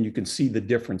 And you can see the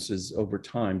differences over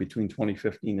time between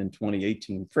 2015 and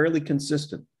 2018, fairly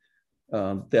consistent.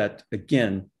 That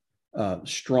again,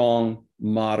 strong,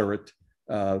 moderate,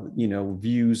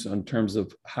 views in terms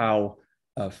of how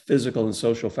physical and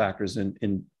social factors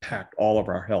impact all of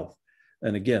our health.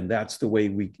 And again, that's the way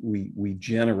we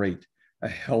generate a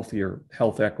healthier,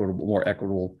 more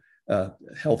equitable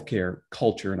healthcare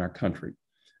culture in our country.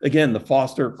 Again, the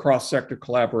foster cross-sector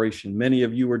collaboration. Many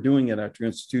of you are doing it at your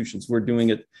institutions. We're doing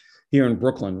it here in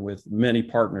Brooklyn with many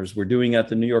partners. We're doing it at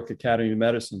the New York Academy of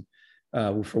Medicine,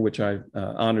 for which I'm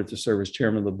honored to serve as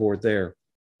chairman of the board there.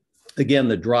 Again,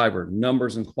 the driver,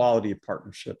 numbers and quality of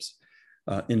partnerships,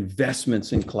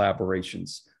 investments in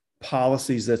collaborations,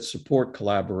 policies that support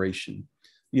collaboration.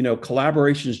 You know,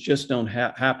 collaborations just don't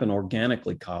happen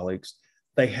organically, colleagues.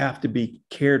 They have to be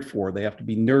cared for. They have to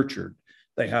be nurtured.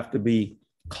 They have to be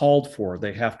called for.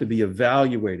 They have to be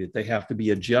evaluated. They have to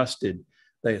be adjusted.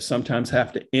 They sometimes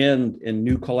have to end and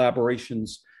new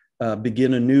collaborations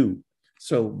begin anew.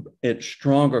 So it's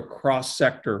stronger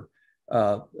cross-sector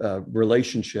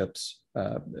relationships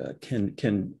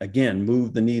can again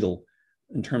move the needle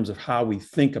in terms of how we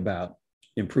think about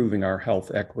improving our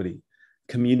health equity,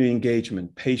 community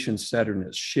engagement,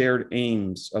 patient-centeredness, shared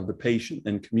aims of the patient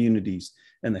and communities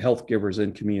and the health givers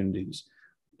and communities,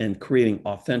 and creating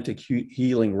authentic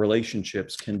healing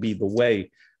relationships can be the way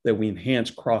that we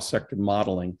enhance cross-sector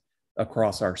modeling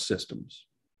across our systems.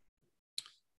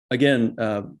 Again,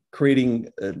 creating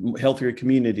healthier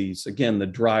communities, again, the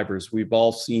drivers, we've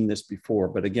all seen this before,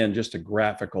 but again, just a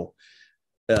graphical.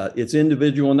 It's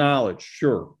individual knowledge,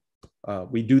 sure.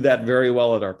 We do that very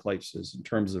well at our places in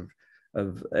terms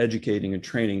of educating and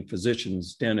training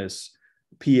physicians, dentists,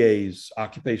 PAs,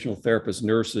 occupational therapists,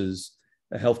 nurses,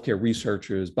 healthcare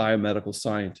researchers, biomedical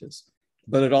scientists.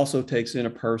 But it also takes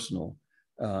interpersonal,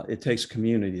 it takes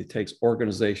community, it takes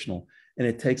organizational, and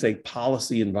it takes a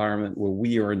policy environment where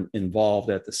we are involved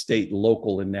at the state,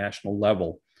 local, and national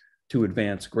level to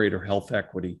advance greater health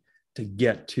equity, to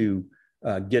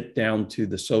get down to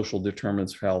the social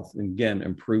determinants of health, and again,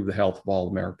 improve the health of all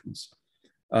Americans.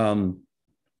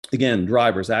 Again,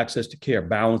 drivers, access to care,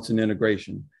 balance and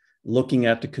integration, looking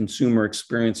at the consumer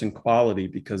experience and quality,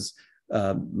 because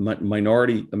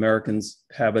minority Americans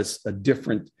have a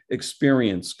different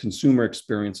experience, consumer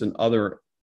experience, than other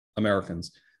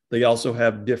Americans. They also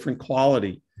have different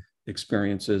quality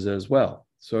experiences as well.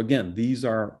 So again, these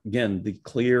are, again, the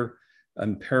clear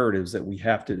imperatives that we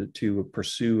have to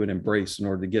pursue and embrace in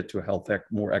order to get to a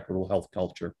more equitable health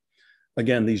culture.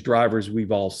 Again, these drivers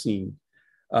we've all seen.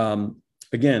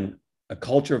 Again, a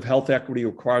culture of health equity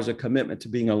requires a commitment to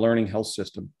being a learning health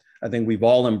system. I think we've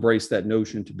all embraced that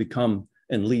notion to become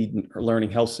and lead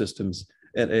learning health systems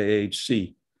at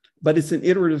AAHC. But it's an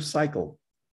iterative cycle.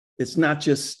 It's not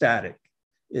just static.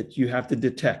 You have to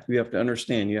detect, you have to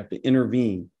understand, you have to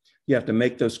intervene, you have to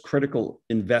make those critical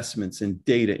investments in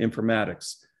data,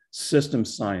 informatics, system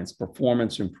science,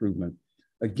 performance improvement.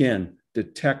 Again,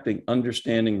 detecting,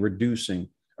 understanding, reducing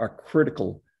are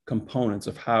critical components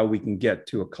of how we can get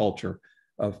to a culture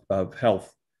of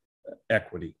health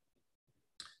equity.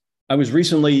 I was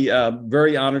recently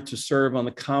very honored to serve on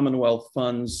the Commonwealth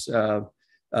Fund's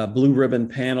Blue Ribbon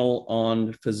panel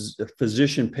on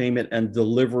physician payment and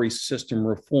delivery system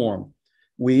reform.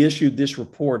 We issued this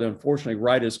report, unfortunately,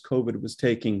 right as COVID was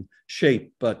taking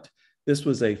shape, but this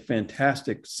was a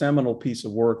fantastic seminal piece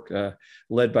of work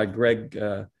led by Greg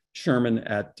Sherman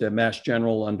at Mass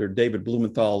General under David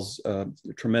Blumenthal's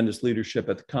tremendous leadership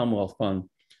at the Commonwealth Fund.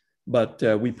 But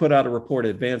we put out a report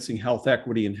advancing health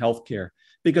equity in healthcare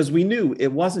because we knew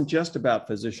it wasn't just about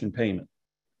physician payment.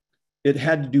 It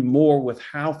had to do more with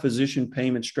how physician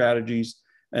payment strategies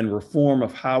and reform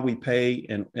of how we pay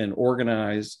and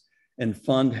organize and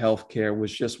fund healthcare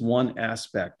was just one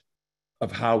aspect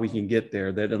of how we can get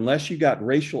there, that unless you got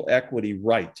racial equity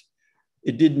right,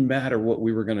 it didn't matter what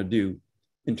we were going to do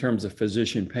in terms of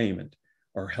physician payment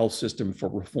or health system for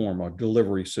reform or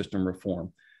delivery system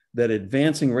reform, that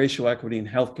advancing racial equity in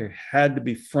healthcare had to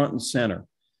be front and center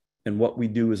in what we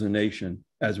do as a nation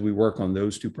as we work on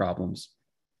those two problems.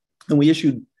 And we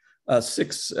issued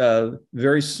five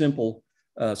very simple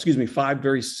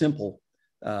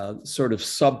sort of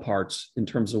subparts in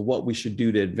terms of what we should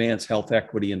do to advance health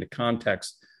equity in the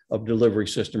context of delivery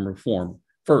system reform.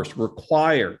 First,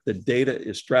 require that data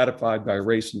is stratified by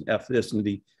race and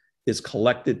ethnicity, is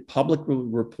collected, publicly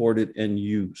reported, and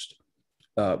used.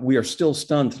 We are still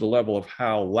stunned to the level of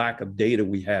how lack of data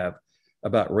we have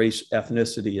about race,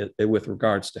 ethnicity with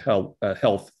regards to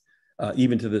health,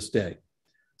 even to this day.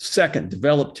 Second,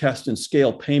 develop, test, and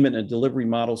scale payment and delivery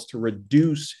models to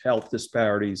reduce health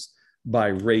disparities by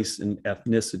race and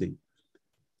ethnicity.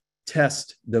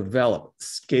 Test, develop,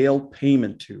 scale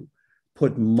payment to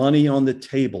put money on the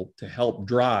table to help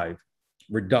drive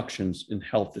reductions in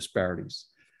health disparities.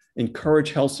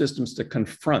 Encourage health systems to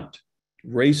confront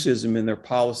racism in their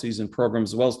policies and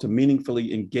programs, as well as to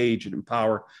meaningfully engage and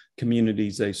empower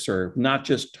communities they serve, not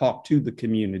just talk to the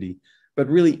community, but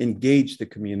really engage the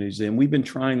communities. And we've been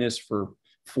trying this for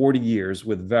 40 years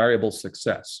with variable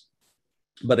success.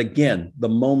 But again, the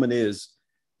moment is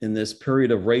in this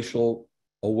period of racial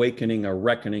awakening or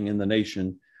reckoning in the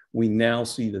nation, we now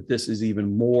see that this is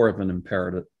even more of an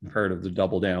imperative to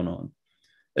double down on.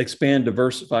 Expand,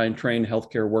 diversify, and train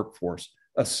healthcare workforce.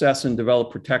 Assess and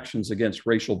develop protections against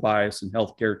racial bias in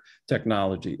healthcare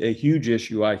technology. A huge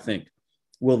issue, I think.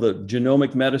 Will the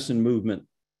genomic medicine movement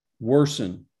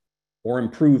worsen or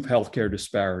improve healthcare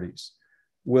disparities?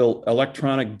 Will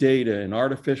electronic data and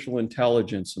artificial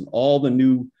intelligence and all the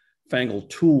newfangled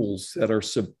tools that are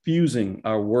suffusing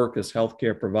our work as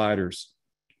healthcare providers,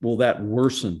 will that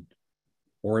worsen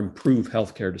or improve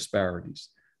healthcare disparities?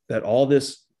 That all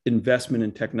this investment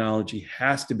in technology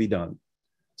has to be done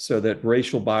so that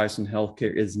racial bias in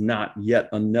healthcare is not yet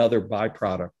another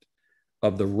byproduct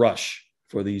of the rush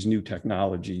for these new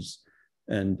technologies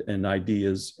and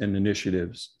ideas and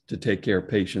initiatives to take care of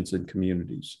patients and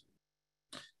communities.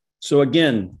 So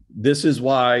again, this is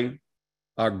why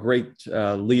our great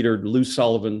leader, Lou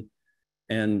Sullivan,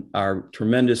 and our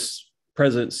tremendous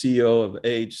president, CEO of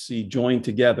AAHC joined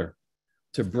together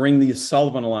to bring the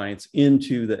Sullivan Alliance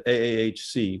into the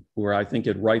AAHC, where I think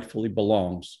it rightfully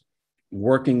belongs,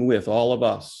 working with all of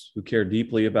us who care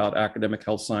deeply about academic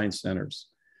health science centers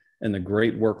and the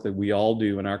great work that we all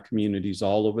do in our communities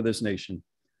all over this nation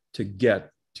to get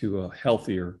to a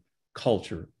healthier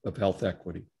culture of health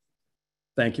equity.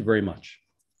 Thank you very much.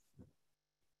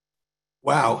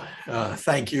 Wow.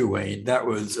 Thank you, Wayne. That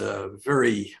was a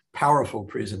very powerful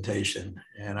presentation.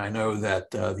 And I know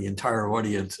that the entire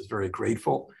audience is very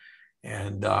grateful.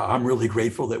 And I'm really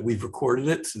grateful that we've recorded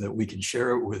it so that we can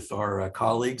share it with our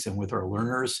colleagues and with our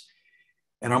learners.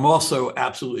 And I'm also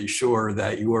absolutely sure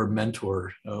that your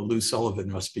mentor, Lou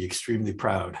Sullivan, must be extremely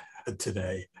proud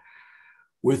today.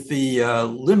 With the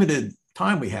limited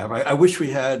time we have, I wish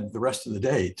we had the rest of the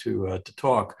day to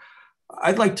talk.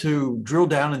 I'd like to drill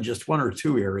down in just one or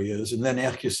two areas and then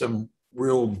ask you some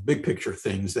real big picture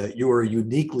things that you are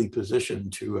uniquely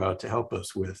positioned to help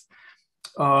us with.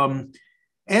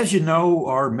 As you know,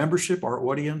 our membership, our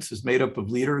audience is made up of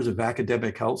leaders of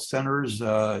academic health centers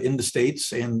in the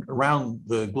States and around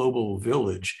the global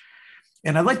village.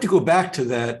 And I'd like to go back to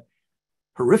that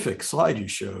horrific slide you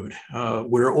showed,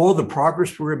 where all the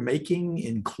progress we were making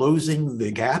in closing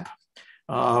the gap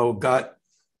got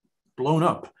blown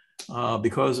up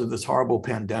because of this horrible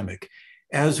pandemic.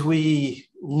 As we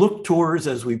look towards,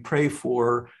 as we pray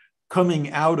for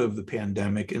coming out of the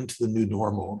pandemic into the new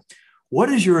normal, what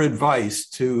is your advice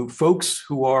to folks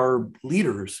who are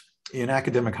leaders in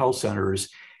academic health centers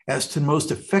as to the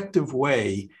most effective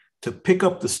way to pick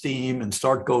up the steam and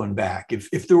start going back?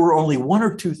 If there were only one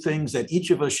or two things that each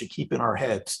of us should keep in our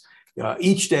heads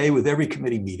each day with every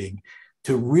committee meeting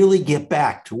to really get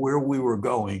back to where we were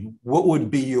going, what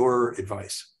would be your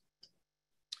advice?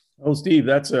 Oh, Steve,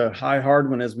 that's a high, hard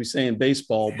one, as we say in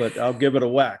baseball, but I'll give it a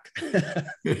whack. Off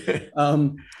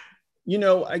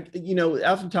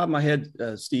the top of my head,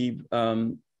 Steve,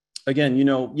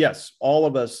 again, yes, all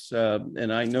of us,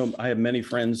 and I know I have many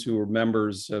friends who are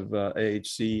members of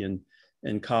AHC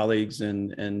and colleagues,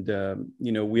 and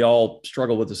we all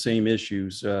struggle with the same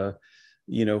issues.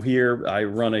 Here I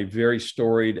run a very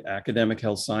storied academic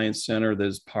health science center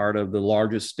that's part of the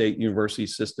largest state university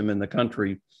system in the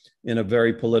country in a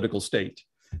very political state.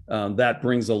 That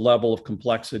brings a level of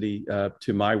complexity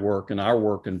to my work and our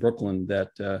work in Brooklyn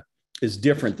that is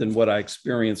different than what I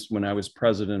experienced when I was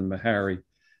president of Meharry.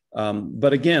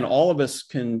 But again, all of us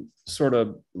can sort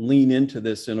of lean into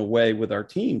this in a way with our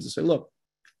teams and say, look,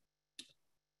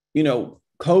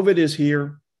 COVID is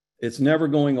here. It's never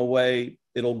going away.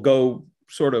 It'll go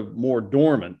sort of more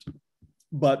dormant,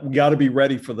 but we got to be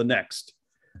ready for the next,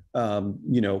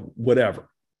 whatever.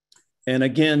 And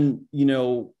again,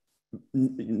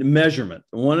 measurement.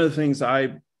 One of the things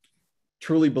I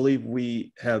truly believe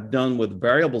we have done with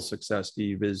variable success,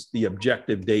 Steve, is the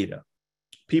objective data.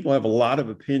 People have a lot of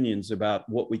opinions about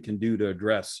what we can do to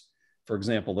address, for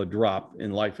example, the drop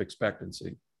in life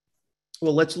expectancy.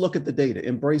 Well, let's look at the data,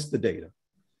 embrace the data,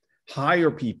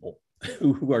 hire people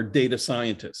who are data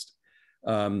scientists.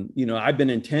 I've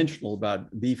been intentional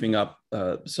about beefing up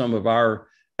some of our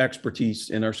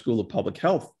expertise in our School of Public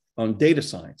Health on data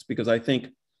science, because I think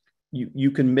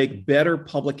you can make better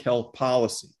public health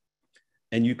policy,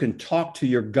 and you can talk to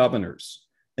your governors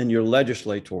and your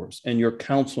legislators and your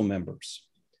council members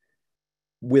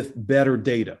with better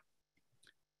data.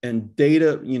 And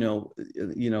data,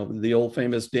 the old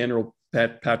famous Daniel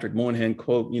Patrick Moynihan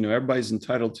quote, everybody's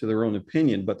entitled to their own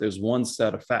opinion, but there's one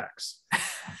set of facts.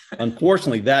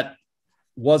 Unfortunately, that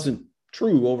wasn't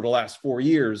true over the last 4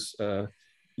 years,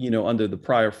 under the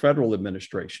prior federal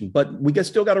administration. But we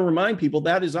still got to remind people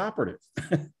that is operative,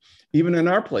 even in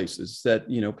our places, that,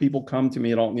 people come to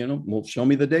me at all, well, show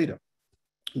me the data.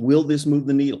 Will this move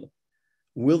the needle?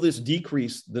 Will this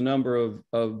decrease the number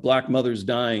of Black mothers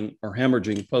dying or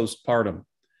hemorrhaging postpartum?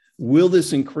 Will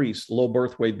this increase low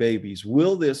birth weight babies?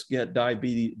 Will this get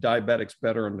diabetics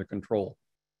better under control?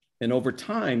 And over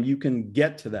time, you can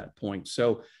get to that point.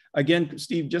 So again,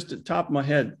 Steve, just at the top of my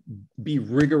head, be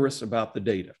rigorous about the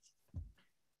data.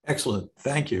 Excellent.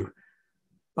 Thank you.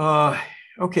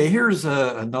 Okay, here's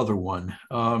another one.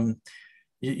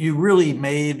 You really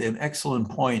made an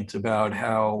excellent point about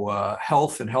how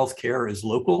health and healthcare is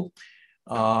local,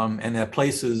 and that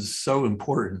place is so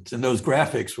important. And those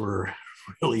graphics were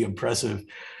really impressive.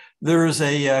 There's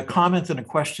a comment and a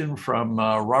question from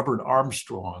Robert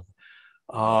Armstrong.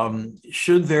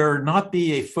 Should there not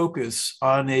be a focus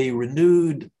on a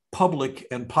renewed public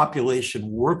and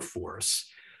population workforce?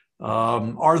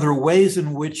 Are there ways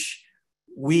in which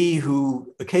we,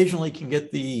 who occasionally can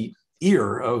get the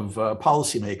ear of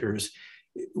policymakers,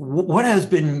 what has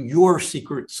been your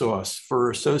secret sauce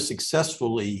for so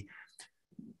successfully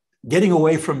getting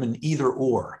away from an either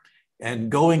or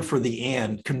and going for the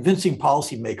and, convincing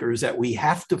policymakers that we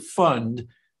have to fund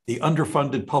the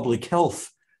underfunded public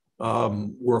health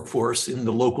workforce in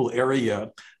the local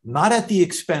area, not at the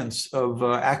expense of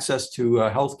access to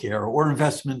healthcare or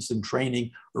investments in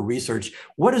training or research?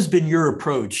 What has been your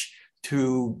approach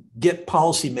to get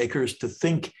policymakers to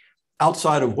think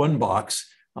outside of one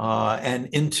box and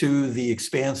into the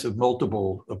expanse of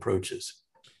multiple approaches?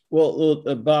 Well,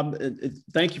 Bob,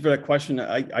 thank you for that question.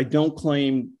 I don't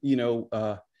claim,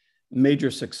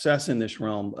 major success in this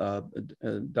realm.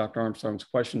 Dr. Armstrong's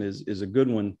question is a good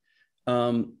one.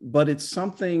 But it's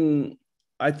something,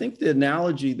 I think the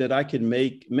analogy that I can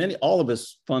make, all of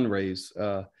us fundraise,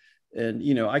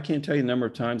 and, I can't tell you the number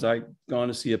of times I've gone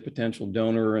to see a potential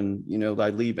donor and, I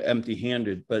leave empty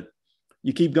handed, but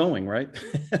you keep going, right?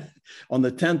 On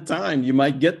the 10th time, you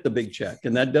might get the big check.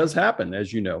 And that does happen,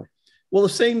 as you know. Well, the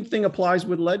same thing applies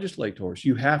with legislators.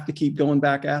 You have to keep going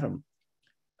back at them.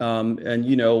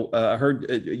 I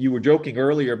heard you were joking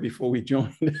earlier before we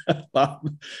joined, Bob,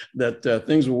 that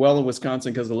things were well in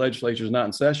Wisconsin because the legislature is not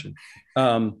in session.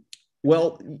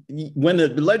 Well, when the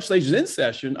legislature is in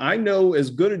session, I know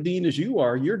as good a dean as you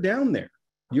are, you're down there.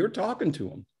 You're talking to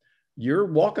them. You're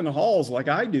walking the halls like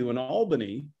I do in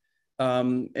Albany.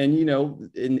 And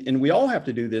we all have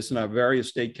to do this in our various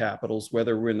state capitals,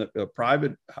 whether we're in the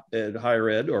private higher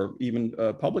ed or even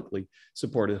publicly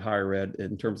supported higher ed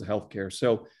in terms of healthcare.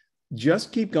 So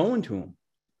just keep going to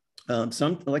them.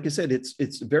 Like I said,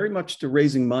 it's very much to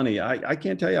raising money. I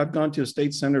can't tell you, I've gone to a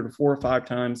state senator 4 or 5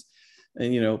 times,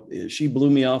 and, she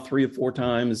blew me off 3 or 4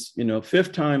 times,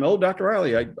 5th time. Oh, Dr.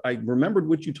 Riley, I remembered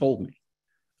what you told me.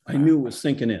 I knew it was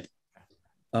sinking in.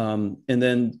 And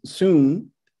then soon,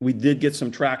 we did get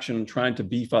some traction in trying to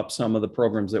beef up some of the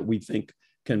programs that we think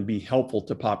can be helpful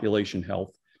to population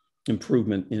health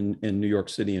improvement in New York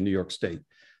City and New York State.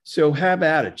 So have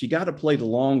at it. You got to play the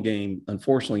long game,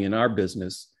 unfortunately, in our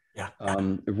business. Yeah.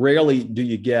 Rarely do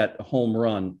you get a home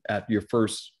run at your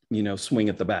first, swing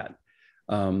at the bat.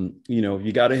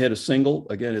 You got to hit a single.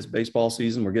 Again, it's baseball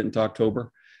season. We're getting to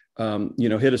October.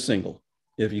 Hit a single.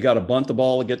 If you got to bunt the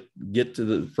ball, get to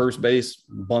the first base,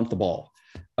 bunt the ball.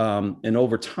 And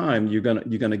over time, you're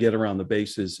gonna get around the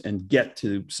bases and get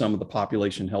to some of the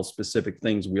population health specific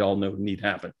things we all know need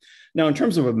happen. Now, in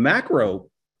terms of a macro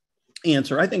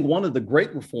answer, I think one of the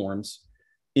great reforms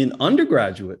in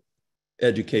undergraduate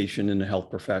education in the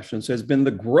health professions has been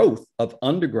the growth of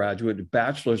undergraduate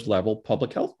bachelor's level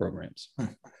public health programs.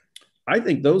 I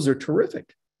think those are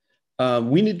terrific.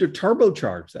 We need to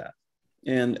turbocharge that,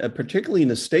 and particularly in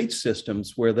the state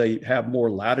systems where they have more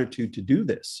latitude to do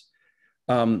this.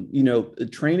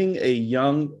 Training a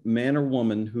young man or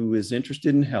woman who is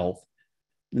interested in health,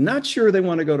 not sure they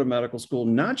want to go to medical school,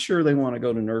 not sure they want to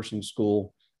go to nursing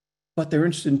school, but they're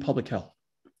interested in public health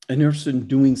and they're interested in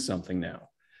doing something now.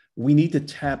 We need to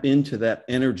tap into that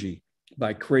energy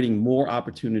by creating more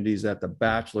opportunities at the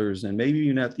bachelor's and maybe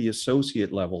even at the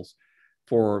associate levels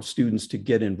for students to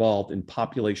get involved in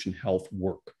population health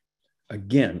work.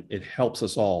 Again, it helps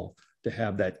us all to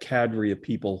have that cadre of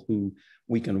people who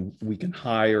we can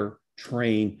hire,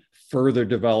 train, further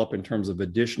develop in terms of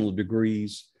additional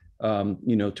degrees,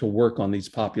 to work on these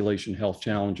population health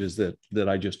challenges that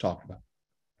I just talked about.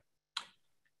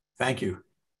 Thank you.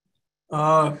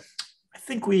 I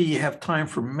think we have time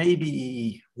for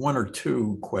maybe one or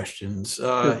two questions.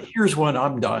 Sure. Here's one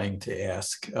I'm dying to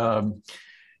ask.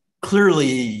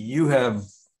 Clearly, you have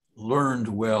learned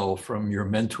well from your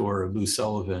mentor, Lou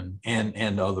Sullivan,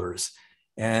 and others.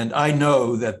 And I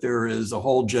know that there is a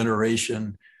whole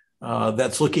generation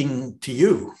that's looking to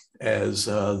you as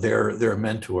their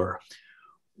mentor.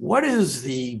 What is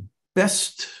the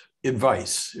best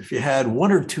advice, if you had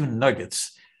one or two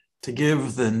nuggets, to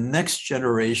give the next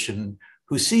generation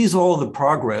who sees all the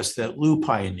progress that Lou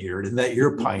pioneered and that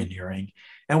you're pioneering?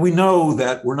 And we know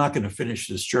that we're not going to finish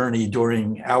this journey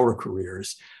during our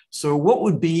careers. So what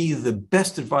would be the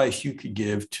best advice you could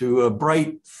give to a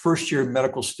bright first-year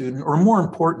medical student, or more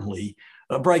importantly,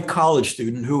 a bright college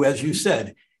student who, as you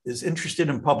said, is interested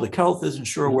in public health, isn't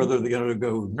sure whether they're going to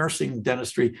go nursing,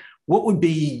 dentistry? What would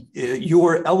be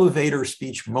your elevator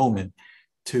speech moment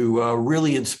to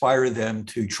really inspire them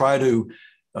to try to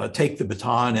take the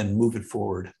baton and move it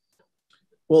forward?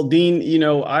 Well, Dean, you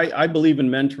know, I believe in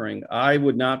mentoring. I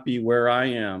would not be where I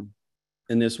am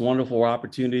in this wonderful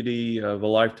opportunity of a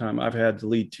lifetime. I've had to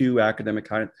lead 2 academic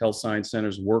health science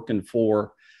centers, working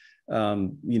for,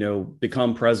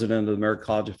 become president of the American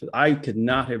College of Physicians. I could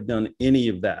not have done any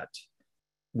of that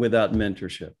without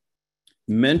mentorship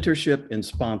and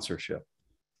sponsorship.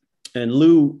 And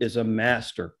Lou is a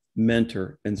master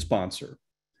mentor and sponsor.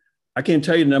 I can't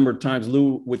tell you the number of times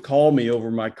Lou would call me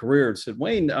over my career and said,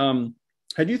 Wayne,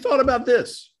 had you thought about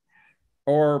this?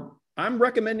 Or I'm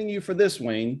recommending you for this,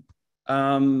 Wayne.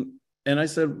 And I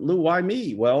said, Lou, why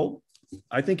me? Well,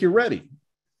 I think you're ready.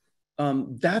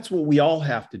 That's what we all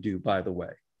have to do, by the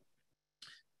way.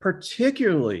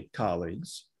 Particularly,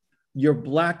 colleagues, your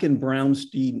Black and brown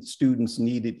students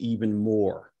need it even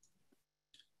more.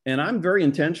 And I'm very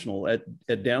intentional at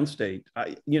Downstate.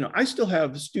 I still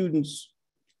have students.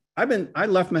 I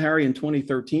left Meharry in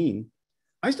 2013.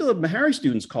 I still have Meharry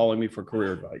students calling me for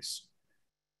career advice.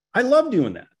 I love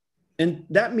doing that. And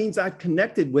that means I've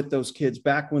connected with those kids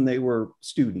back when they were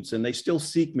students, and they still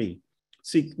seek me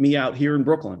out here in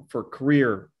Brooklyn for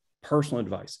career, personal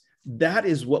advice. That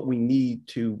is what we need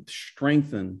to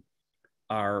strengthen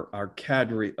our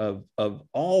cadre of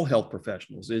all health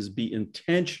professionals, is be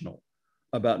intentional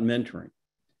about mentoring.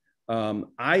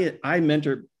 I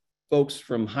mentor folks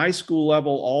from high school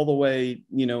level all the way,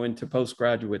 into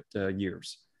postgraduate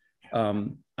years.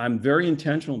 I'm very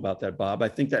intentional about that, Bob. I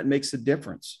think that makes a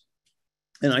difference.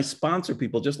 And I sponsor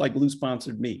people just like Lou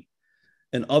sponsored me,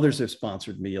 and others have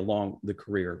sponsored me along the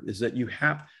career. Is that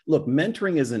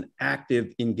mentoring is an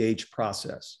active, engaged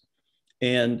process.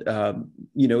 And,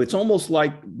 it's almost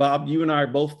like, Bob, you and I are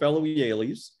both fellow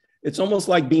Yaleys. It's almost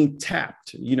like being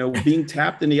tapped, being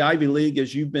tapped in the Ivy League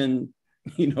as you've been,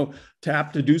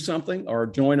 tapped to do something or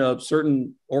join a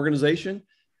certain organization.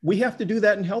 We have to do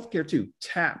that in healthcare too.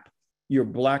 Tap your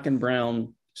Black and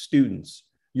brown students,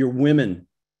 your women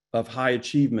of high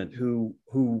achievement who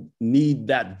need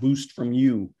that boost from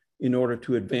you in order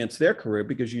to advance their career,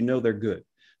 because they're good.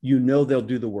 They'll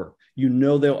do the work.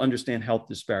 They'll understand health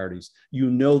disparities.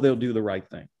 They'll do the right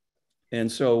thing. And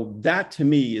so that to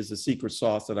me is the secret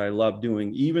sauce that I love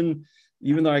doing. Even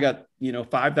though I got,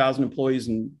 5,000 employees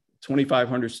and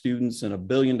 2,500 students and $1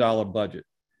 billion budget,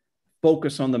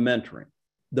 focus on the mentoring.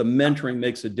 The mentoring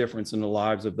makes a difference in the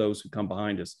lives of those who come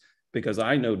behind us, because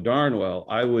I know darn well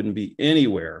I wouldn't be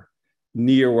anywhere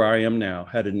near where I am now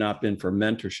had it not been for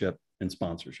mentorship and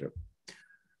sponsorship.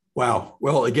 Wow.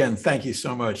 Well, again, thank you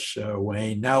so much,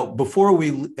 Wayne. Now, before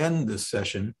we end this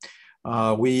session,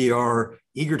 we are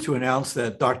eager to announce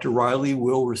that Dr. Riley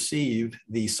will receive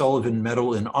the Sullivan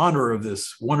Medal in honor of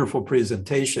this wonderful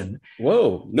presentation.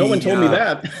 Whoa, no one told me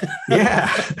that.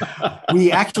 Yeah,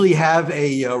 we actually have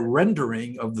a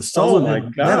rendering of the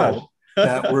Sullivan Medal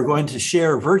that we're going to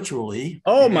share virtually.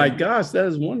 Oh my gosh, that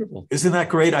is wonderful. Isn't that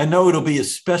great? I know it'll be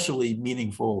especially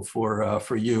meaningful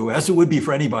for you, as it would be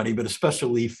for anybody, but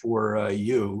especially for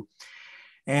you.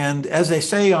 And as they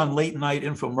say on late night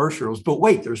infomercials, but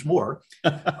wait, there's more.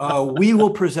 We will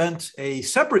present a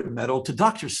separate medal to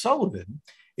Dr. Sullivan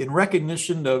in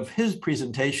recognition of his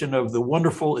presentation of the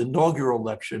wonderful inaugural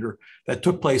lecture that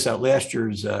took place at last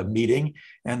year's meeting.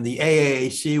 And the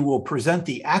AAHC will present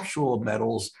the actual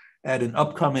medals at an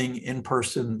upcoming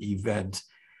in-person event.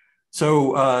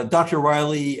 So Dr.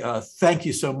 Riley, thank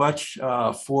you so much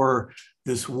for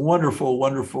this wonderful,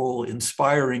 wonderful,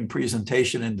 inspiring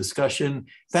presentation and discussion.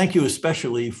 Thank you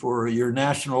especially for your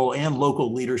national and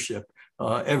local leadership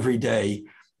every day.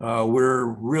 We're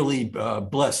really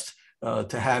blessed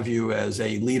to have you as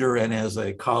a leader and as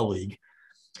a colleague.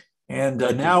 And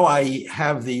now I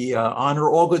have the honor,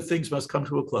 all good things must come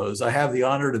to a close. I have the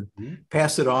honor to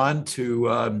pass it on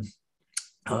to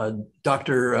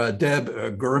Dr.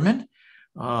 Deb Gurman,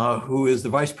 who is the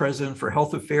Vice President for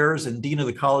Health Affairs and Dean of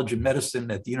the College of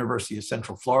Medicine at the University of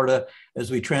Central Florida,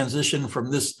 as we transition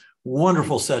from this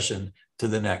wonderful session to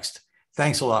the next.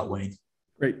 Thanks a lot, Wayne.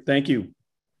 Great, thank you.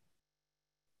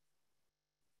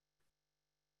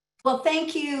 Well,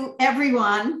 thank you,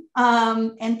 everyone.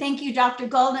 And thank you, Dr.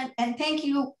 Golden. And thank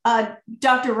you,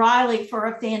 Dr. Riley, for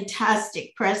a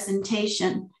fantastic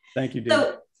presentation. Thank you, Dave.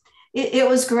 So it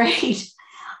was great.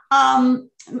 I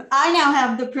now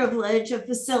have the privilege of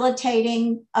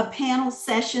facilitating a panel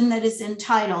session that is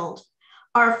entitled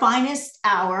Our Finest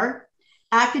Hour,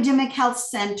 Academic Health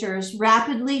Centers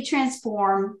Rapidly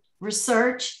Transform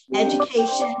Research,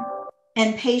 Education,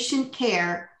 and Patient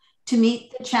Care to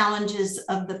meet the challenges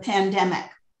of the pandemic.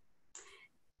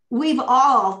 We've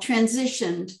all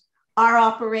transitioned our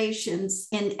operations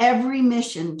in every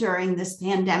mission during this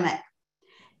pandemic.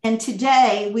 And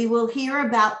today we will hear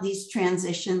about these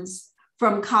transitions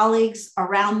from colleagues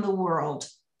around the world.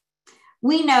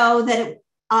 We know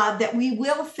that we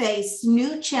will face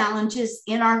new challenges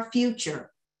in our future.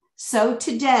 So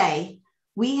today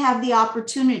we have the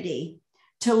opportunity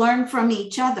to learn from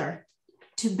each other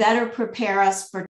to better prepare us for